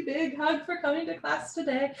really big hug for coming to class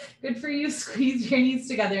today. Good for you, squeeze your knees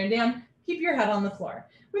together and down, keep your head on the floor.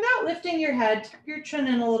 Without lifting your head, tuck your chin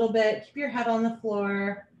in a little bit, keep your head on the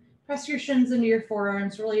floor, press your shins into your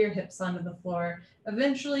forearms, roll your hips onto the floor.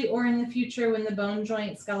 Eventually, or in the future, when the bone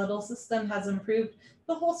joint skeletal system has improved,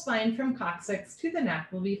 the whole spine from coccyx to the neck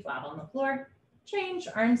will be flat on the floor. Change,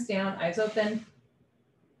 arms down, eyes open.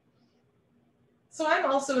 So I'm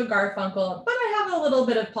also a Garfunkel, but I have a little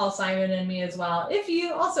bit of Paul Simon in me as well. If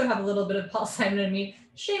you also have a little bit of Paul Simon in me,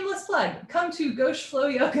 shameless plug, come to Gauche Flow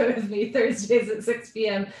Yoga with me Thursdays at 6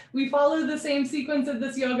 p.m. We follow the same sequence of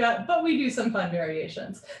this yoga, but we do some fun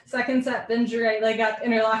variations. Second set, bend your right leg up,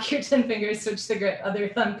 interlock your 10 fingers, switch the grip, other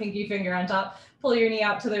thumb, pinky finger on top, pull your knee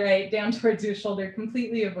out to the right, down towards your shoulder,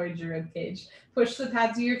 completely avoid your rib cage. Push the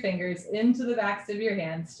pads of your fingers into the backs of your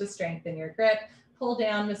hands to strengthen your grip. Pull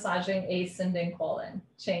down, massaging ascending colon.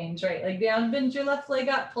 Change, right leg down, bend your left leg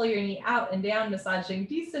up, pull your knee out and down, massaging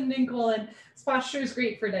descending colon. This posture is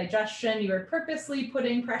great for digestion. You are purposely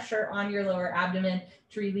putting pressure on your lower abdomen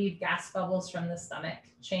to relieve gas bubbles from the stomach.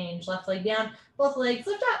 Change, left leg down, both legs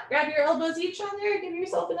lift up, grab your elbows each on there, give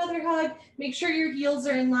yourself another hug. Make sure your heels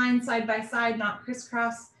are in line side by side, not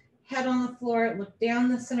crisscross. Head on the floor, look down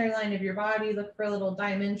the center line of your body, look for a little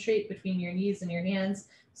diamond shape between your knees and your hands.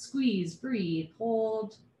 Squeeze, breathe,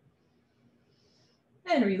 hold,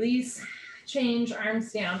 and release. Change,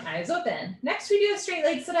 arms down, eyes open. Next, we do a straight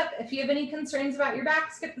leg sit up. If you have any concerns about your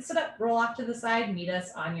back, skip the sit up, roll off to the side, meet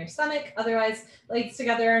us on your stomach. Otherwise, legs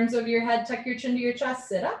together, arms over your head, tuck your chin to your chest,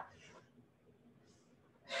 sit up.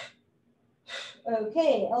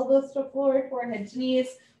 Okay, elbows to floor, forehead to knees.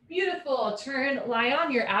 Beautiful. Turn, lie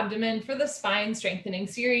on your abdomen for the spine strengthening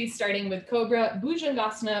series, starting with Cobra,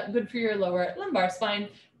 Bhujangasana, good for your lower lumbar spine.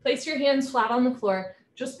 Place your hands flat on the floor,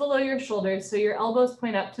 just below your shoulders, so your elbows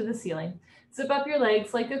point up to the ceiling. Zip up your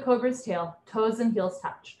legs like a cobra's tail, toes and heels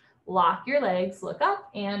touch. Lock your legs, look up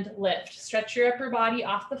and lift. Stretch your upper body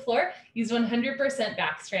off the floor. Use 100%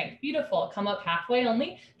 back strength. Beautiful. Come up halfway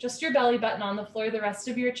only, just your belly button on the floor. The rest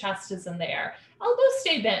of your chest is in the air. Elbows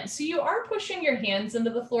stay bent. So you are pushing your hands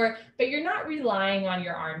into the floor, but you're not relying on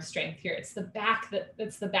your arm strength here. It's the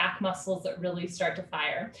back muscles that really start to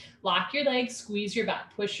fire. Lock your legs, squeeze your butt,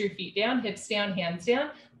 push your feet down, hips down, hands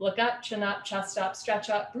down. Look up, chin up, chest up, stretch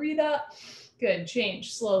up, breathe up. Good.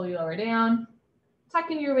 Change. Slowly lower down. Tuck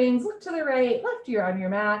in your wings, look to the right, left ear on your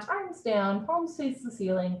mat, arms down, palms face the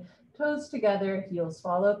ceiling, toes together, heels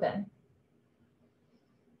fall open.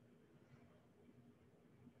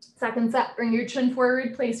 Second set, bring your chin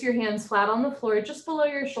forward, place your hands flat on the floor just below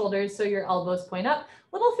your shoulders so your elbows point up,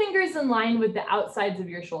 little fingers in line with the outsides of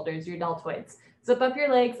your shoulders, your deltoids. Zip up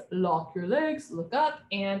your legs, lock your legs, look up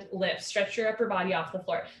and lift. Stretch your upper body off the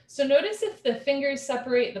floor. So notice if the fingers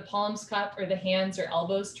separate, the palms cup, or the hands or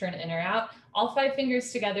elbows turn in or out. All 5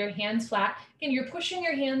 fingers together, hands flat. Again, you're pushing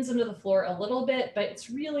your hands into the floor a little bit, but it's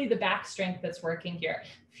really the back strength that's working here.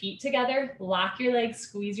 Feet together, lock your legs,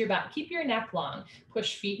 squeeze your butt. Keep your neck long.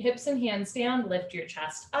 Push feet, hips, and hands down. Lift your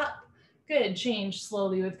chest up. Good. Change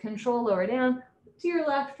slowly with control. Lower down. To your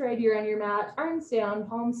left, right ear on your mat, arms down,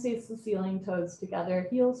 palms face the ceiling, toes together,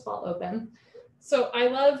 heels fall open. So I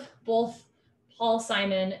love both Paul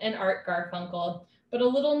Simon and Art Garfunkel, but a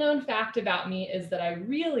little known fact about me is that I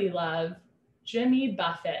really love Jimmy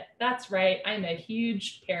Buffett. That's right, I'm a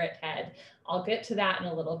huge parrot head. I'll get to that in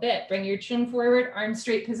a little bit. Bring your chin forward, arms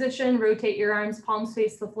straight position, rotate your arms, palms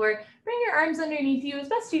face the floor. Bring your arms underneath you as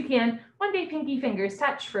best you can. One day pinky fingers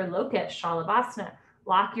touch for Locust Shalabhasana.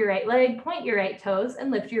 Lock your right leg, point your right toes, and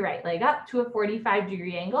lift your right leg up to a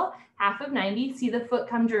 45-degree angle, half of 90. See the foot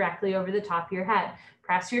come directly over the top of your head.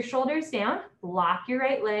 Press your shoulders down, lock your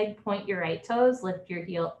right leg, point your right toes, lift your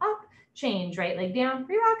heel up, change right leg down,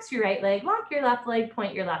 relax your right leg, lock your left leg,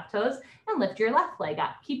 point your left toes, and lift your left leg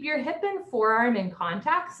up. Keep your hip and forearm in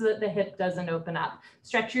contact so that the hip doesn't open up.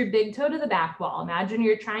 Stretch your big toe to the back wall. Imagine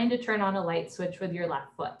you're trying to turn on a light switch with your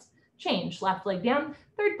left foot. Change, left leg down.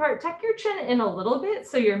 Third part, tuck your chin in a little bit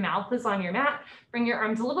so your mouth is on your mat. Bring your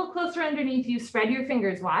arms a little closer underneath you. Spread your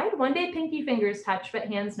fingers wide. One day pinky fingers touch, but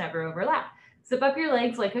hands never overlap. Zip up your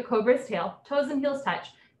legs like a cobra's tail. Toes and heels touch.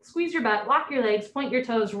 Squeeze your butt, lock your legs, point your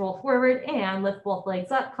toes, roll forward, and lift both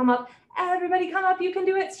legs up. Come up. Everybody come up. You can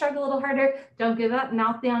do it. Struggle a little harder. Don't give up.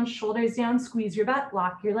 Mouth down, shoulders down. Squeeze your butt,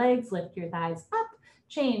 lock your legs, lift your thighs up.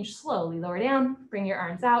 Change, slowly lower down. Bring your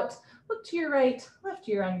arms out. Look to your right, left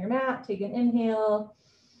ear on your mat. Take an inhale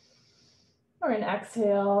or an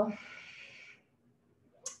exhale.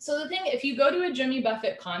 So the thing, if you go to a Jimmy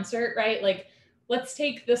Buffett concert, right, like let's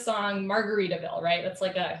take the song Margaritaville, right? That's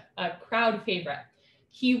like a crowd favorite.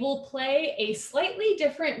 He will play a slightly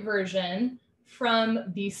different version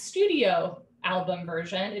from the studio album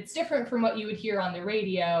version. It's different from what you would hear on the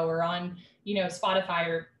radio or on, you know,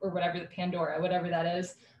 Spotify or whatever, the Pandora, whatever that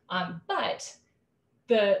is. But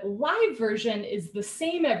the live version is the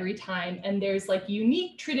same every time, and there's like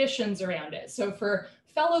unique traditions around it. So for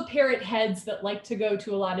fellow parrot heads that like to go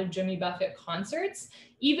to a lot of Jimmy Buffett concerts,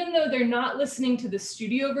 even though they're not listening to the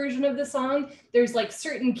studio version of the song, there's like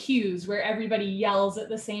certain cues where everybody yells at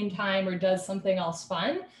the same time or does something else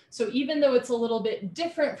fun. So even though it's a little bit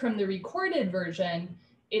different from the recorded version,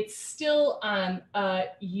 it's still a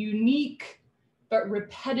unique but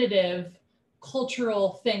repetitive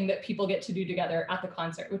cultural thing that people get to do together at the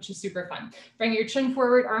concert, which is super fun. Bring your chin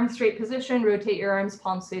forward, arms straight position, rotate your arms,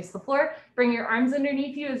 palms face the floor. Bring your arms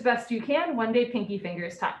underneath you as best you can. One day pinky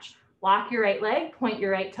fingers touch. Lock your right leg, point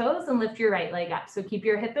your right toes, and lift your right leg up. So keep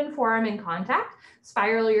your hip and forearm in contact.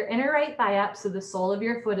 Spiral your inner right thigh up so the sole of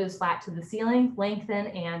your foot is flat to the ceiling. Lengthen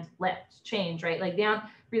and lift. Change, right leg down.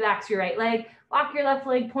 Relax your right leg. Lock your left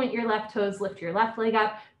leg, point your left toes, lift your left leg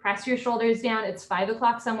up. Press your shoulders down. It's 5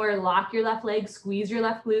 o'clock somewhere. Lock your left leg, squeeze your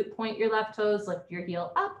left glute, point your left toes, lift your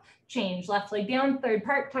heel up. Change, left leg down. Third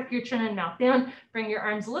part, tuck your chin and mouth down. Bring your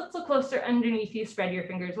arms a little closer underneath you. Spread your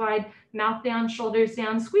fingers wide. Mouth down, shoulders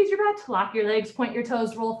down. Squeeze your butt. Lock your legs, point your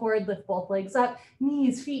toes, roll forward, lift both legs up.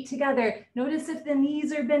 Knees, feet together. Notice if the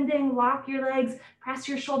knees are bending. Lock your legs. Press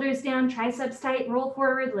your shoulders down. Triceps tight. Roll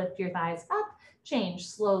forward. Lift your thighs up. Change,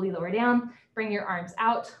 slowly lower down. Bring your arms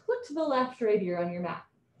out. Look to the left, right ear on your mat.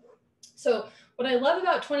 So what I love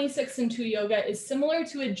about 26 and 2 yoga is similar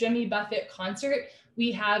to a Jimmy Buffett concert.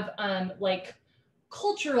 We have like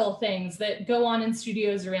cultural things that go on in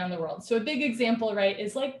studios around the world. So a big example, right,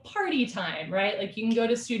 is like party time, right? Like you can go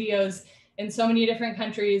to studios in so many different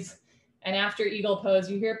countries, and after eagle pose,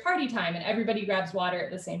 you hear party time and everybody grabs water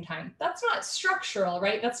at the same time. That's not structural,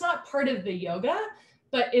 right? That's not part of the yoga,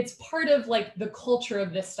 but it's part of like the culture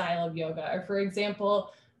of this style of yoga. Or for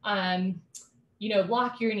example, you know,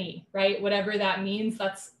 lock your knee, right? Whatever that means.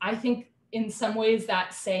 That's, I think in some ways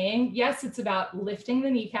that saying, yes, it's about lifting the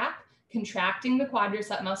kneecap, contracting the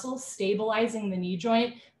quadricep muscle, stabilizing the knee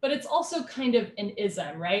joint, but it's also kind of an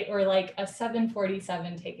ism, right? Or like a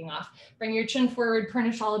 747 taking off. Bring your chin forward, Purna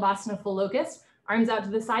Shalabhasana, full locust, arms out to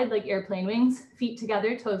the side like airplane wings, feet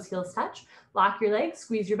together, toes, heels touch. Lock your legs,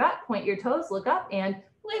 squeeze your butt, point your toes, look up and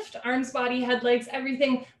lift, arms, body, head, legs,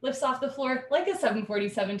 everything lifts off the floor like a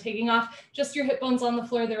 747 taking off. Just your hip bones on the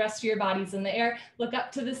floor, the rest of your body's in the air. Look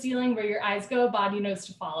up to the ceiling where your eyes go, body nose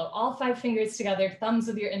to follow. All 5 fingers together, thumbs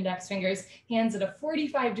with your index fingers, hands at a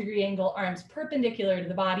 45-degree angle, arms perpendicular to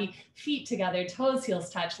the body, feet together, toes,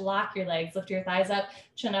 heels touch. Lock your legs, lift your thighs up,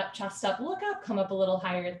 chin up, chest up, look up, come up a little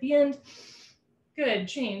higher at the end. Good,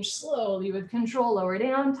 change slowly with control, lower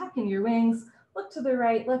down, tuck in your wings, look to the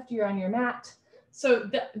right, left ear on your mat.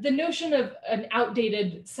 So the notion of an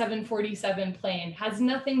outdated 747 plane has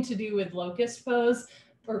nothing to do with locust pose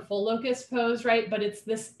or full locust pose, right? But it's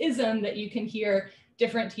this ism that you can hear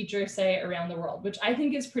different teachers say around the world, which I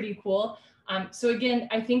think is pretty cool. So again,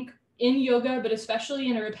 I think in yoga, but especially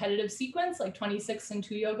in a repetitive sequence like 26 and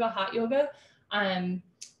 2 yoga, hot yoga,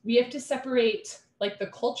 we have to separate like the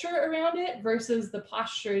culture around it versus the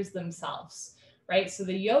postures themselves, right? So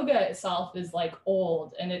the yoga itself is like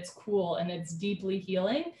old and it's cool and it's deeply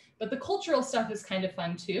healing, but the cultural stuff is kind of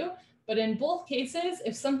fun too. But in both cases,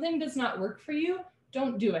 if something does not work for you,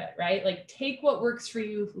 don't do it, right? Like take what works for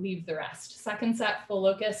you, leave the rest. Second set, full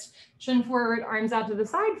locust, chin forward, arms out to the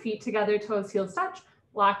side, feet together, toes, heels touch.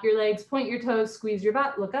 Lock your legs, point your toes, squeeze your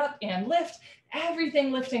butt, look up and lift.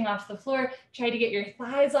 Everything lifting off the floor. Try to get your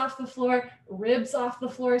thighs off the floor, ribs off the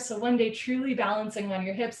floor. So one day truly balancing on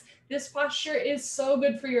your hips. This posture is so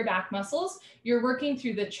good for your back muscles. You're working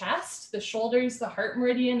through the chest, the shoulders, the heart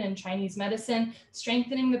meridian in Chinese medicine,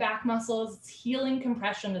 strengthening the back muscles. It's healing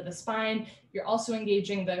compression to the spine. You're also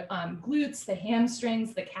engaging the glutes, the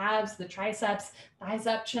hamstrings, the calves, the triceps, thighs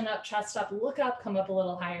up, chin up, chest up, look up, come up a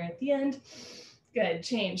little higher at the end. Good,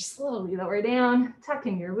 change, slowly lower down, tuck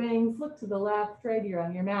in your wings, look to the left, right here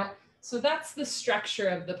on your mat. So that's the structure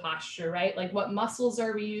of the posture, right? Like what muscles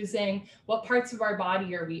are we using? What parts of our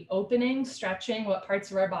body are we opening, stretching? What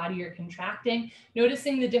parts of our body are contracting?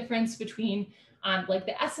 Noticing the difference between like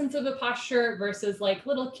the essence of a posture versus like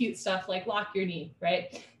little cute stuff like lock your knee,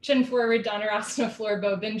 right? Chin forward, Dhanurasana, floor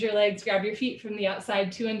bow, bend your legs, grab your feet from the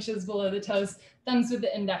outside 2 inches below the toes, thumbs with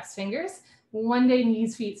the index fingers. One day,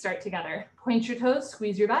 knees, feet start together. Point your toes,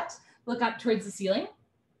 squeeze your butt, look up towards the ceiling,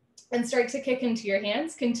 and start to kick into your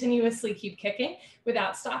hands. Continuously keep kicking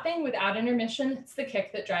without stopping, without intermission. It's the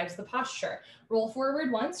kick that drives the posture. Roll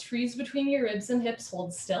forward once, freeze between your ribs and hips,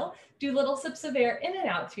 hold still. Do little sips of air in and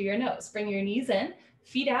out through your nose. Bring your knees in,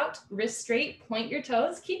 feet out, wrists straight, point your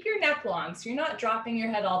toes. Keep your neck long, so you're not dropping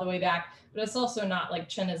your head all the way back, but it's also not like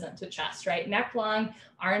chin isn't to chest, right? Neck long,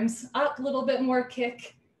 arms up, a little bit more,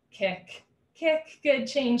 kick, kick, kick. Good,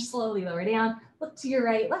 change, slowly lower down. Look to your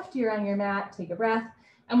right, left ear on your mat, take a breath.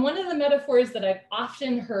 And one of the metaphors that I've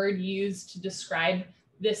often heard used to describe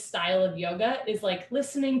this style of yoga is like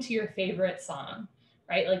listening to your favorite song,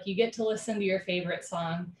 right? Like you get to listen to your favorite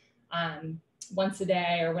song once a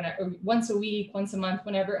day or whenever, or once a week, once a month,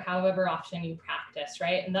 whenever, however often you practice,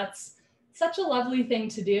 right? And that's such a lovely thing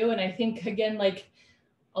to do. And I think, again, like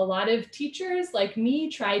a lot of teachers like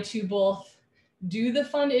me try to both do the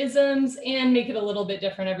fun isms and make it a little bit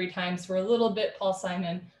different every time. So we're a little bit Paul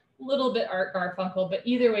Simon, a little bit Art Garfunkel, but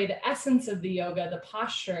either way, the essence of the yoga, the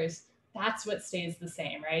postures, that's what stays the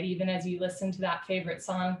same, right? Even as you listen to that favorite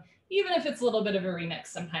song, even if it's a little bit of a remix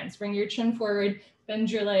sometimes, bring your chin forward, bend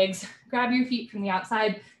your legs, grab your feet from the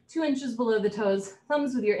outside, 2 inches below the toes,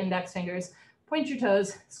 thumbs with your index fingers, point your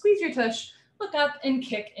toes, squeeze your tush, look up and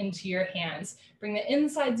kick into your hands. Bring the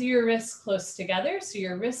insides of your wrists close together so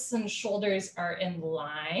your wrists and shoulders are in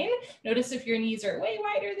line. Notice if your knees are way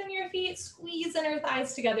wider than your feet, squeeze inner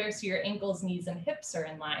thighs together so your ankles, knees, and hips are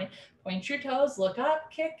in line. Point your toes, look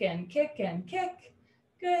up, kick and kick and kick.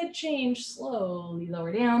 Good, change, slowly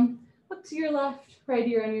lower down. Look to your left, right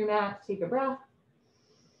ear on your mat, take a breath.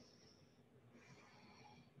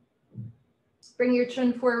 Bring your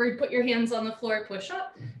chin forward, put your hands on the floor, push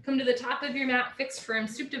up, come to the top of your mat, fix firm,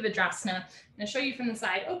 Supta Vajrasana. I'm gonna show you from the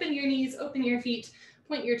side. Open your knees, open your feet,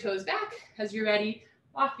 point your toes back. As you're ready,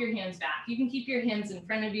 walk your hands back. You can keep your hands in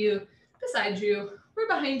front of you, beside you, or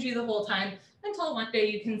behind you the whole time until one day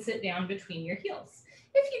you can sit down between your heels.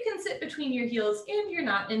 If you can sit between your heels and you're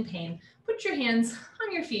not in pain, put your hands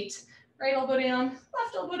on your feet. Right elbow down,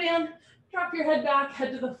 left elbow down, drop your head back,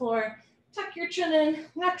 head to the floor. Tuck your chin in,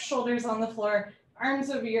 neck, shoulders on the floor, arms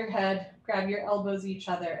over your head, grab your elbows each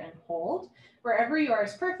other and hold. Wherever you are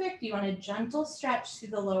is perfect. You want a gentle stretch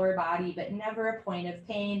through the lower body, but never a point of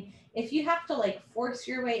pain. If you have to like force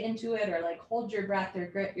your way into it or like hold your breath or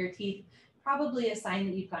grit your teeth, probably a sign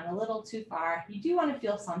that you've gone a little too far. You do want to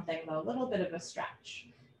feel something though, a little bit of a stretch.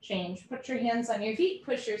 Change, put your hands on your feet,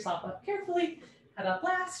 push yourself up carefully, head up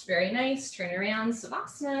last, very nice, turn around,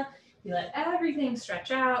 Savasana. You let everything stretch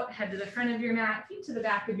out, head to the front of your mat, feet to the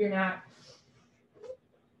back of your mat.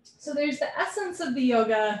 So there's the essence of the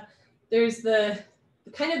yoga. There's the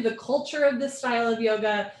kind of the culture of this style of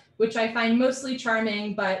yoga, which I find mostly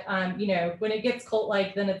charming, but you know, when it gets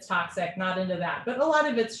cult-like, then it's toxic, not into that. But a lot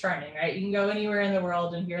of it's charming, right? You can go anywhere in the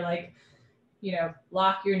world and hear like, you know,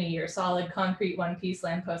 lock your knee or solid concrete one piece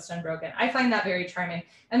lamppost unbroken. I find that very charming.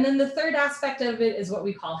 And then the third aspect of it is what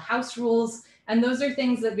we call house rules. And those are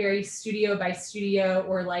things that vary studio by studio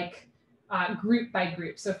or like group by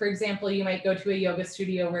group. So for example, you might go to a yoga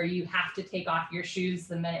studio where you have to take off your shoes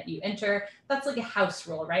the minute you enter. That's like a house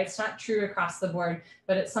rule, right? It's not true across the board,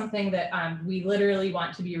 but it's something that we literally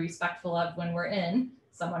want to be respectful of when we're in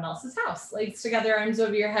someone else's house. Legs together, arms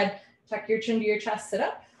over your head, tuck your chin to your chest, sit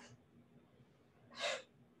up.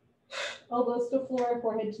 Elbows to floor,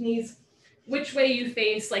 forehead to knees. which way you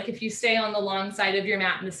face. Like if you stay on the long side of your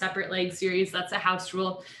mat in the separate leg series, that's a house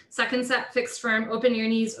rule. Second set, fixed firm, open your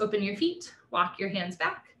knees, open your feet, walk your hands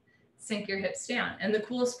back, sink your hips down. And the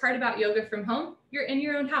coolest part about yoga from home, you're in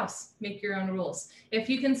your own house, make your own rules. If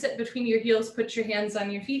you can sit between your heels, put your hands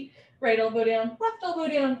on your feet, right elbow down, left elbow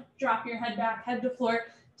down, drop your head back, head to floor,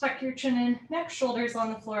 tuck your chin in, neck, shoulders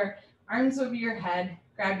on the floor, arms over your head,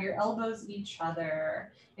 grab your elbows each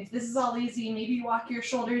other. If this is all easy, maybe walk your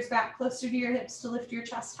shoulders back closer to your hips to lift your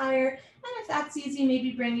chest higher. And if that's easy,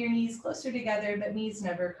 maybe bring your knees closer together, but knees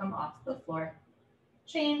never come off the floor.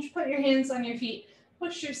 Change, put your hands on your feet,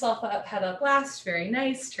 push yourself up, head up last, very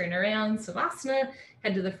nice. Turn around, Savasana,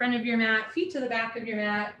 head to the front of your mat, feet to the back of your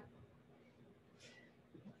mat.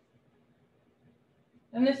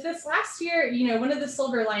 And if this last year, you know, one of the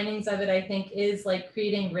silver linings of it, I think, is like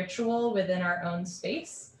creating ritual within our own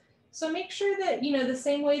space. So make sure that, you know, the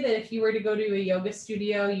same way that if you were to go to a yoga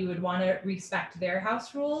studio, you would want to respect their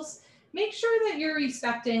house rules, make sure that you're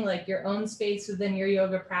respecting like your own space within your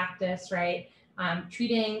yoga practice, right?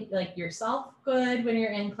 Treating like yourself good when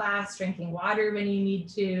you're in class, drinking water when you need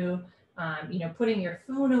to, you know, putting your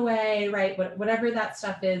phone away, right? Whatever that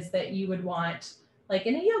stuff is that you would want, like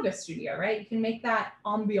in a yoga studio, right? You can make that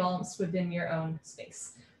ambiance within your own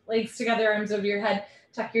space. Legs together, arms over your head,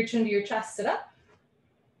 tuck your chin to your chest, sit up.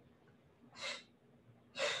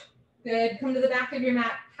 Good, come to the back of your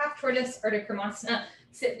mat, half tortoise, Ardha Krimasana.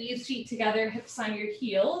 Sit these feet together, hips on your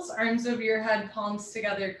heels, arms over your head, palms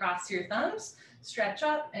together, cross your thumbs. Stretch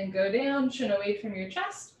up and go down, chin away from your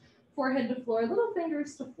chest, forehead to floor, little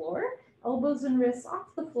fingers to floor, elbows and wrists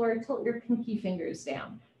off the floor, tilt your pinky fingers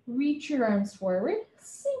down. Reach your arms forward,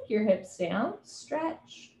 sink your hips down,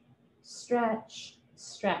 stretch, stretch,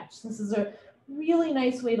 stretch. This is a really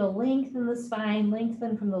nice way to lengthen the spine,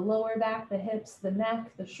 lengthen from the lower back, the hips, the neck,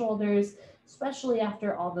 the shoulders, especially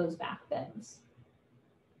after all those back bends.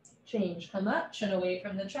 Change, come up, chin away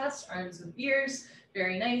from the chest, arms with ears.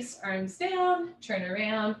 Very nice, arms down, turn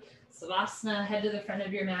around, Savasana, head to the front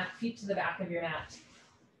of your mat, feet to the back of your mat.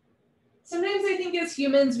 Sometimes I think as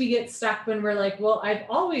humans, we get stuck when we're like, well, I've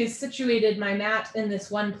always situated my mat in this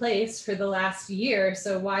one place for the last year,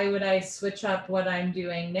 so why would I switch up what I'm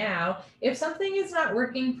doing now? If something is not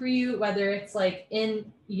working for you, whether it's like in,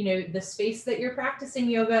 you know, the space that you're practicing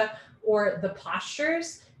yoga or the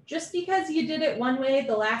postures, just because you did it one way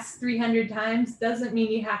the last 300 times doesn't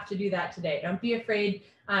mean you have to do that today. Don't be afraid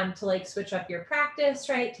to like switch up your practice,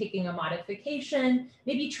 right? Taking a modification,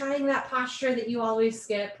 maybe trying that posture that you always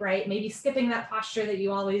skip, right? Maybe skipping that posture that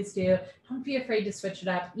you always do. Don't be afraid to switch it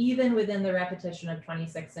up, even within the repetition of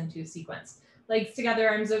 26 and 2 sequence. Legs together,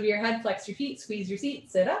 arms over your head, flex your feet, squeeze your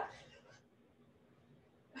seat, sit up.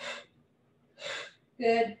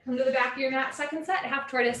 Good, come to the back of your mat, second set, half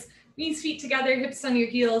tortoise. Knees, feet together, hips on your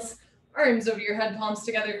heels, arms over your head, palms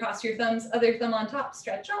together, cross your thumbs, other thumb on top,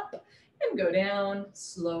 stretch up and go down,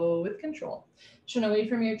 slow with control. Chin away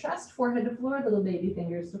from your chest, forehead to floor, little baby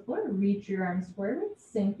fingers to floor, reach your arms forward,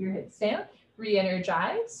 sink your hips down,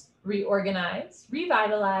 re-energize, reorganize,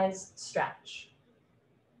 revitalize, stretch.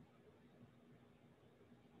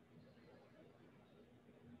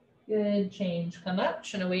 Good, change, come up,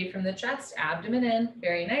 chin away from the chest, abdomen in,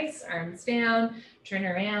 very nice, arms down, turn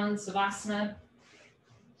around, Savasana.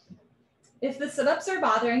 If the sit-ups are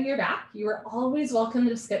bothering your back, you are always welcome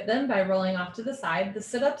to skip them by rolling off to the side. The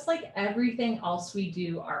sit-ups, like everything else we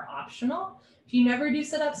do, are optional. If you never do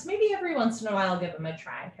sit-ups, maybe every once in a while give them a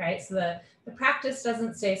try, right? So the practice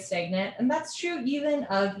doesn't stay stagnant. And that's true even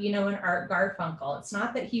of, you know, an Art Garfunkel. It's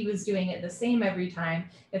not that he was doing it the same every time.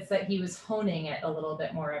 It's that he was honing it a little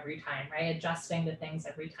bit more every time, right? Adjusting to things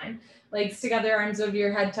every time. Legs together, arms over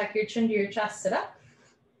your head, tuck your chin to your chest, sit up.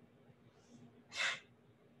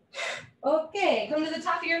 Okay, come to the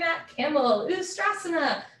top of your mat, Camel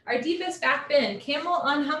Ustrasana, our deepest back bend. Camel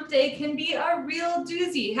on hump day can be a real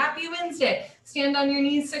doozy. Happy Wednesday. Stand on your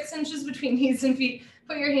knees, 6 inches between knees and feet.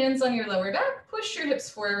 Put your hands on your lower back, push your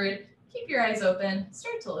hips forward, keep your eyes open,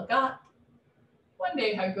 start to look up. One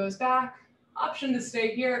day head goes back, option to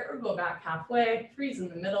stay here or go back halfway, freeze in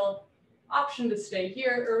the middle. Option to stay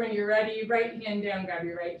here, or when you're ready, right hand down, grab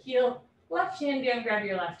your right heel, left hand down, grab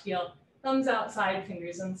your left heel, thumbs outside,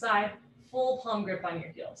 fingers inside. Full palm grip on your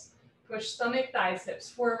heels. Push stomach, thighs, hips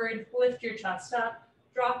forward, lift your chest up,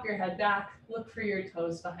 drop your head back, look for your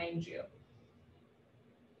toes behind you.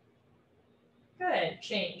 Good,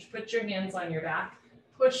 change, put your hands on your back,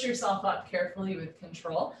 push yourself up carefully with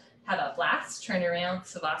control, head up last, turn around,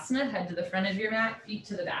 Savasana, head to the front of your mat, feet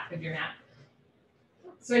to the back of your mat.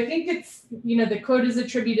 So I think it's, you know, the quote is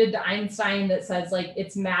attributed to Einstein that says like,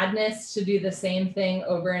 it's madness to do the same thing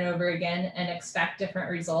over and over again and expect different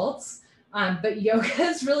results. But yoga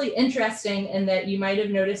is really interesting in that you might have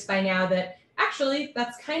noticed by now that actually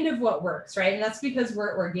that's kind of what works, right? And that's because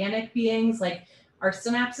we're organic beings. Like our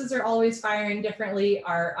synapses are always firing differently.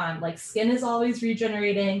 Our like skin is always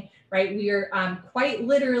regenerating, right? We are quite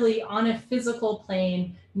literally on a physical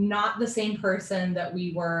plane, not the same person that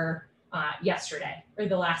we were yesterday or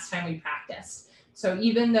the last time we practiced. So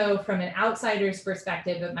even though from an outsider's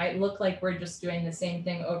perspective, it might look like we're just doing the same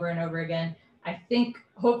thing over and over again, I think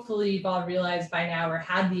hopefully you've all realized by now or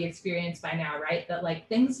had the experience by now, right? That like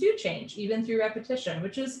things do change even through repetition,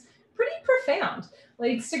 which is pretty profound.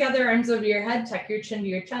 Legs together, arms over your head, tuck your chin to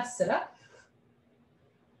your chest, sit up.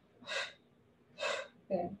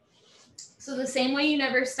 Good. So the same way you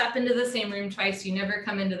never step into the same room twice, you never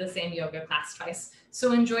come into the same yoga class twice.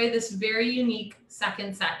 So enjoy this very unique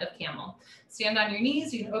second set of camel. Stand on your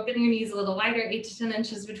knees. You can open your knees a little wider, 8 to 10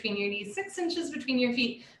 inches between your knees, 6 inches between your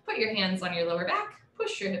feet. Put your hands on your lower back.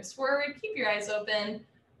 Push your hips forward. Keep your eyes open.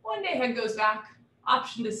 One day head goes back.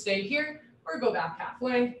 Option to stay here or go back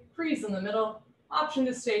halfway. Freeze in the middle. Option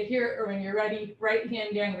to stay here, or when you're ready, right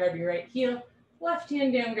hand down, grab your right heel. Left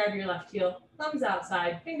hand down, grab your left heel. Thumbs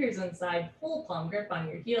outside, fingers inside, full palm grip on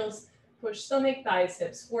your heels. Push stomach, thighs,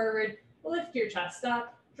 hips forward. Lift your chest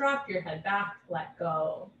up. Drop your head back. Let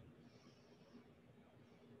go.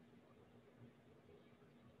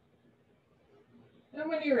 And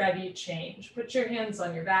when you're ready, change. Put your hands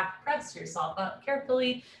on your back, press yourself up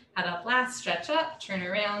carefully, head up last, stretch up, turn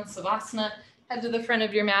around, Savasana, head to the front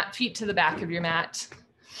of your mat, feet to the back of your mat.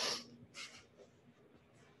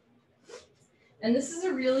 And this is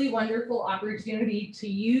a really wonderful opportunity to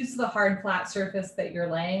use the hard flat surface that you're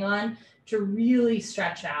laying on to really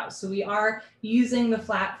stretch out. So we are using the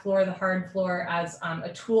flat floor, the hard floor as a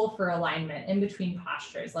tool for alignment in between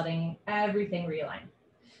postures, letting everything realign.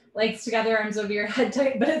 Legs together, arms over your head,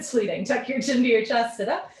 tight, but it's fleeting. Tuck your chin to your chest, sit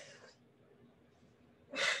up.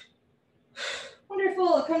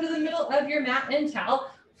 Wonderful, come to the middle of your mat and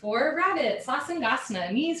towel for rabbit,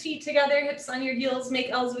 Sasangasana. Knees, feet together, hips on your heels, make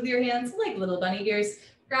L's with your hands like little bunny ears.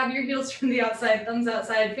 Grab your heels from the outside, thumbs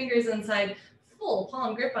outside, fingers inside, full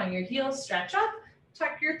palm grip on your heels, stretch up,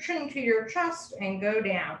 tuck your chin to your chest and go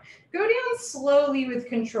down. Go down slowly with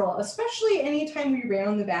control, especially anytime we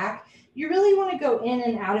round the back. You really want to go in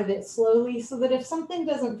and out of it slowly so that if something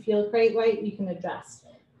doesn't feel quite right, you can adjust.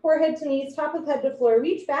 Forehead to knees, top of head to floor,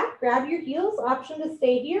 reach back, grab your heels, option to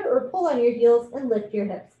stay here or pull on your heels and lift your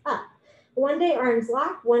hips up. One day arms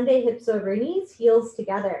lock, one day hips over knees, heels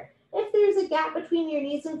together. If there's a gap between your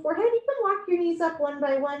knees and forehead, you can walk your knees up one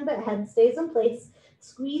by one, but head stays in place.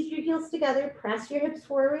 Squeeze your heels together, press your hips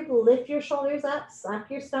forward, lift your shoulders up,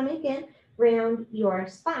 suck your stomach in, round your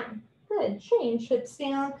spine. Good, change, hips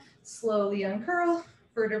down, slowly uncurl,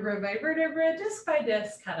 vertebra by vertebra, disc by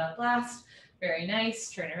disc, head up last. Very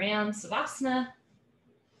nice, turn around, Savasana.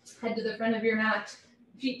 Head to the front of your mat,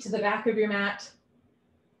 feet to the back of your mat.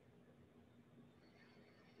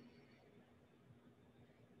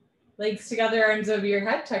 Legs together, arms over your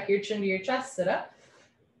head, tuck your chin to your chest, sit up.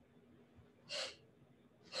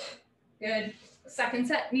 Good. Second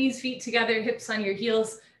set, knees, feet together, hips on your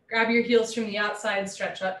heels. Grab your heels from the outside,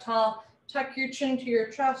 stretch up tall. Tuck your chin to your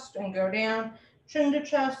chest and go down. Chin to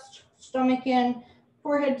chest, stomach in,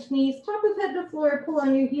 forehead to knees, top of head to floor, pull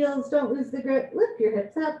on your heels, don't lose the grip, lift your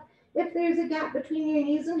hips up. If there's a gap between your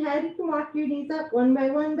knees and head, you can walk your knees up one by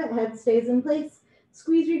one, but head stays in place.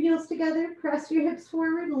 Squeeze your heels together, press your hips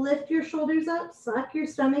forward, lift your shoulders up, suck your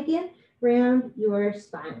stomach in, round your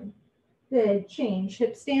spine. Good, change,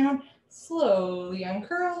 hips down, slowly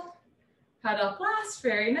uncurl. Head up last,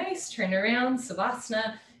 very nice, turn around,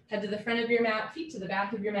 Savasana. Head to the front of your mat, feet to the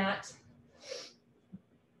back of your mat.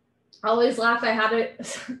 I always laugh, I had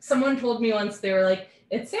it, someone told me once, they were like,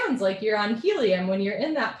 it sounds like you're on helium when you're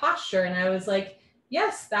in that posture. And I was like,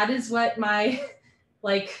 yes, that is what my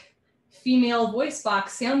like female voice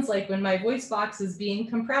box sounds like when my voice box is being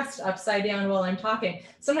compressed upside down while I'm talking.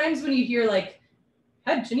 Sometimes when you hear like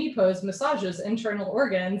head to knee pose massages internal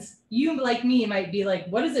organs, you like me might be like,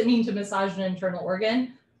 what does it mean to massage an internal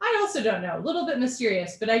organ? I also don't know, a little bit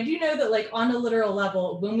mysterious, but I do know that like on a literal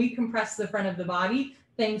level, when we compress the front of the body,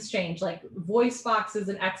 things change. Like voice box is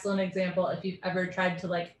an excellent example if you've ever tried to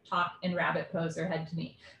like talk in rabbit pose or head to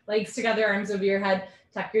knee. Legs together, arms over your head,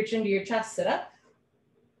 tuck your chin to your chest, sit up.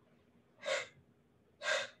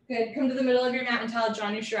 Good, come to the middle of your mat and towel,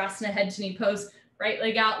 Janusharasana, head to knee pose. Right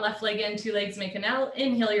leg out, left leg in, two legs make an L.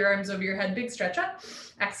 Inhale your arms over your head, big stretch up.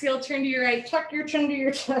 Exhale, turn to your right, tuck your chin to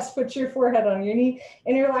your chest, put your forehead on your knee.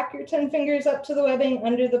 Interlock your 10 fingers up to the webbing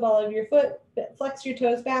under the ball of your foot. Flex your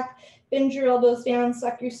toes back, bend your elbows down,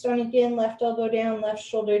 suck your stomach in, left elbow down, left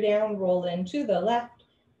shoulder down, roll into the left,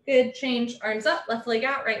 Good, change, arms up, left leg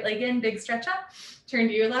out, right leg in, big stretch up. Turn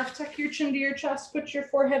to your left, tuck your chin to your chest, put your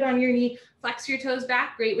forehead on your knee, flex your toes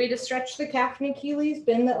back. Great way to stretch the calf and Achilles,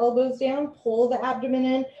 bend the elbows down, pull the abdomen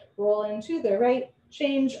in, roll into the right,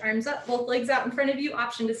 change, arms up, both legs out in front of you,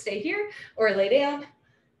 option to stay here or lay down,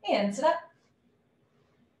 and sit up.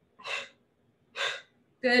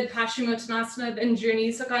 Good, Paschimottanasana, bend your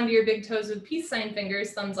knees, hook onto your big toes with peace sign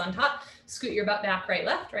fingers, thumbs on top, scoot your butt back, right,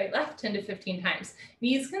 left, 10 to 15 times.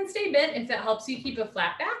 Knees can stay bent if it helps you keep a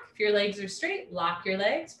flat back. If your legs are straight, lock your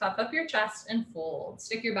legs, puff up your chest and fold.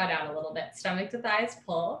 Stick your butt out a little bit, stomach to thighs,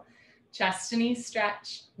 pull, chest to knees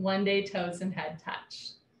stretch, one day toes and head touch.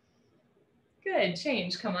 Good,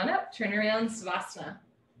 change, come on up, turn around, Savasana.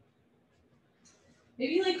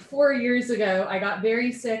 Maybe like 4 years ago, I got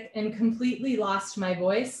very sick and completely lost my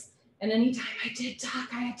voice. And anytime I did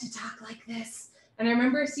talk, I had to talk like this. And I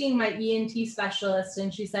remember seeing my ENT specialist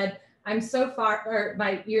and she said, or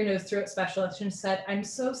my ear, nose, throat specialist, and said, I'm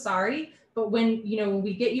so sorry, but when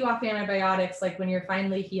we get you off antibiotics, like when you're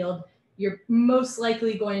finally healed, you're most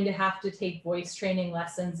likely going to have to take voice training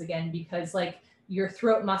lessons again because like your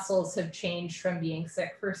throat muscles have changed from being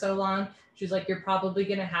sick for so long. She's like, you're probably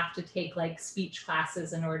going to have to take like speech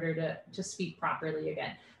classes in order to speak properly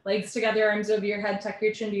again. Legs together, arms over your head, tuck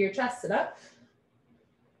your chin to your chest, sit up.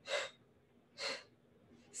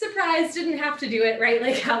 Surprise, didn't have to do it. Right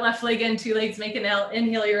leg out, left leg in, two legs, make an L.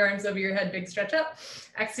 Inhale your arms over your head, big stretch up.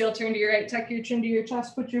 Exhale, turn to your right, tuck your chin to your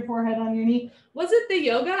chest, put your forehead on your knee. Was it the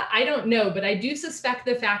yoga? I don't know, but I do suspect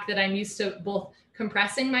the fact that I'm used to both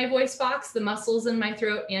compressing my voice box, the muscles in my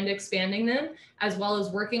throat, and expanding them, as well as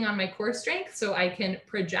working on my core strength so I can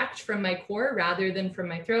project from my core rather than from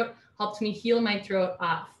my throat, helped me heal my throat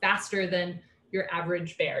faster than your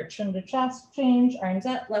average bear. Chin to chest, change, arms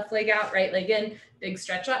up, left leg out, right leg in, big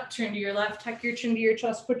stretch up, turn to your left, tuck your chin to your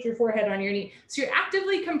chest, put your forehead on your knee. So you're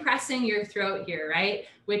actively compressing your throat here, right?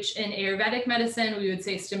 Which in Ayurvedic medicine, we would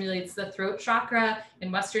say stimulates the throat chakra. In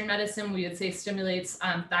Western medicine, we would say stimulates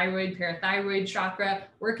thyroid, parathyroid chakra,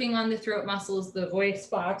 working on the throat muscles, the voice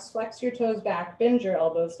box, flex your toes back, bend your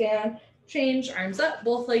elbows down, change, arms up,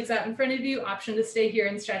 both legs out in front of you, option to stay here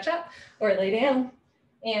and stretch up or lay down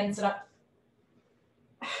and sit up.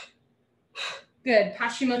 Good,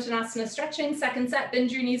 Paschimottanasana stretching, second set,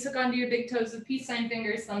 bend your knees, hook onto your big toes with peace sign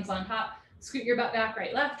fingers, thumbs on top, scoot your butt back,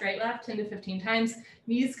 right, left, 10 to 15 times.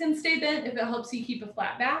 Knees can stay bent if it helps you keep a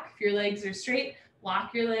flat back. If your legs are straight,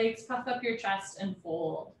 lock your legs, puff up your chest and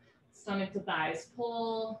fold. Stomach to thighs,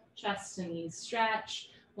 pull, chest to knees stretch,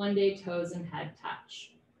 one day toes and head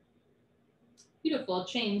touch. Beautiful,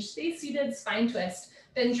 change, stay seated, spine twist.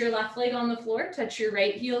 Bend your left leg on the floor, touch your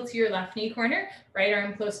right heel to your left knee corner, right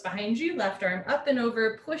arm close behind you, left arm up and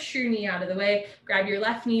over, push your knee out of the way, grab your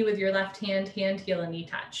left knee with your left hand, hand, heel, and knee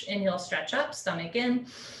touch. Inhale, stretch up, stomach in.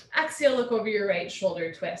 Exhale, look over your right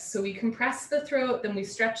shoulder, twist. So we compress the throat, then we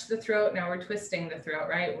stretch the throat. Now we're twisting the throat,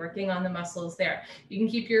 right? Working on the muscles there. You can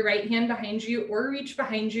keep your right hand behind you or reach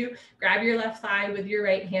behind you. Grab your left thigh with your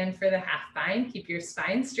right hand for the half bind. Keep your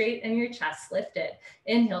spine straight and your chest lifted.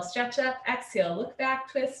 Inhale, stretch up. Exhale, look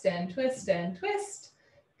back, twist and twist and twist.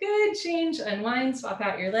 Good, change, unwind, swap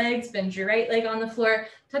out your legs, bend your right leg on the floor,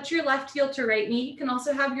 touch your left heel to right knee. You can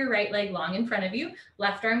also have your right leg long in front of you,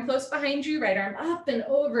 left arm close behind you, right arm up and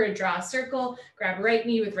over, draw a circle, grab right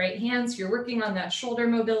knee with right hands. You're working on that shoulder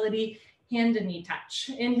mobility, hand and knee touch.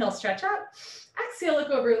 Inhale, stretch up. Exhale, look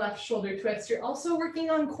over, left shoulder twist. You're also working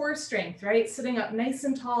on core strength, right? Sitting up nice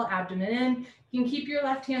and tall, abdomen in. You can keep your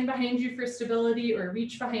left hand behind you for stability or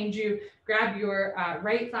reach behind you. Grab your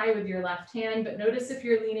right thigh with your left hand, but notice if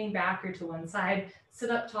you're leaning back or to one side. Sit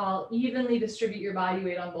up tall, evenly distribute your body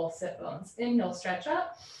weight on both sit bones. Inhale, stretch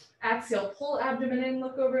up. Exhale, pull abdomen in,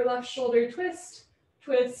 look over left shoulder, twist,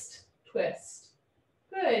 twist, twist.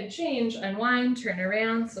 Good, change, unwind, turn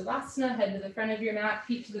around. Savasana, head to the front of your mat,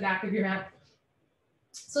 feet to the back of your mat.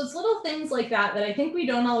 So it's little things like that that I think we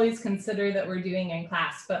don't always consider that we're doing in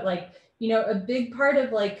class, but like, you know, a big part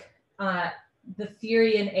of like the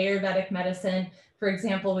theory in Ayurvedic medicine, for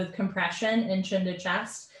example, with compression and chin to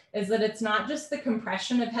chest, is that it's not just the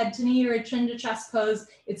compression of head to knee or a chin to chest pose,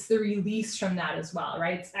 it's the release from that as well,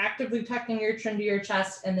 right? It's actively tucking your chin to your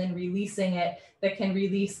chest and then releasing it that can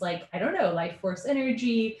release, like, I don't know, life force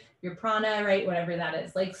energy, your prana, right? Whatever that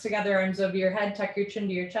is. Legs together, arms over your head, tuck your chin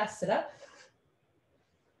to your chest, sit up.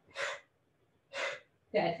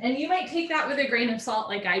 Good. And you might take that with a grain of salt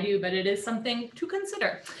like I do, but it is something to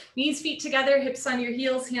consider. Knees, feet together, hips on your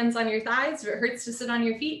heels, hands on your thighs. If it hurts to sit on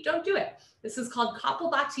your feet, don't do it. This is called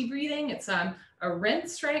Kapalbhati breathing. It's a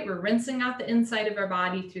rinse, right? We're rinsing out the inside of our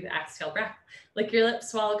body through the exhale breath. Lick your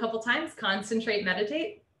lips, swallow a couple times, concentrate,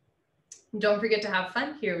 meditate. Don't forget to have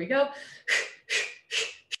fun. Here we go.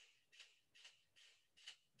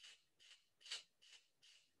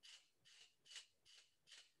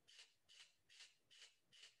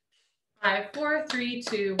 5, 4, 3,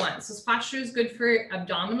 2, 1. So this posture is good for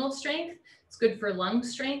abdominal strength. It's good for lung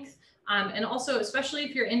strength. And also, especially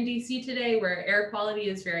if you're in DC today where air quality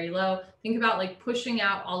is very low, think about like pushing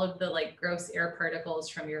out all of the like gross air particles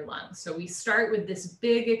from your lungs. So we start with this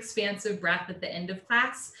big expansive breath at the end of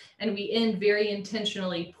class, and we end very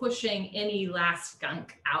intentionally pushing any last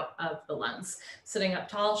gunk out of the lungs. Sitting up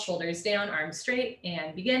tall, shoulders down, arms straight,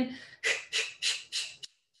 and begin.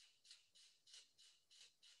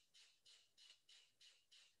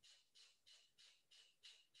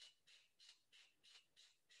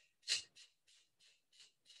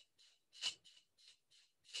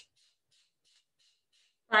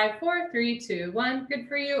 5, 4, 3, 2, 1. Good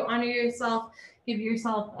for you. Honor yourself. Give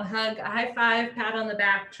yourself a hug, a high five, pat on the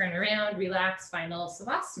back, turn around, relax, final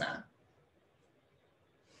Savasana.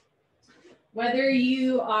 Whether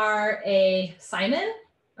you are a Simon,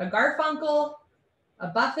 a Garfunkel, a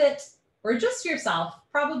Buffett, or just yourself,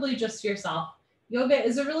 probably just yourself, yoga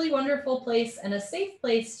is a really wonderful place and a safe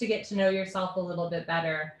place to get to know yourself a little bit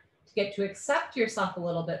better, to get to accept yourself a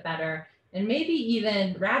little bit better, and maybe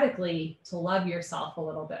even radically to love yourself a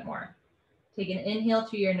little bit more. Take an inhale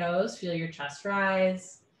through your nose, feel your chest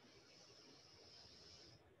rise.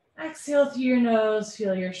 Exhale through your nose,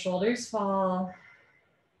 feel your shoulders fall.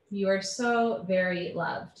 You are so very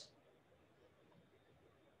loved.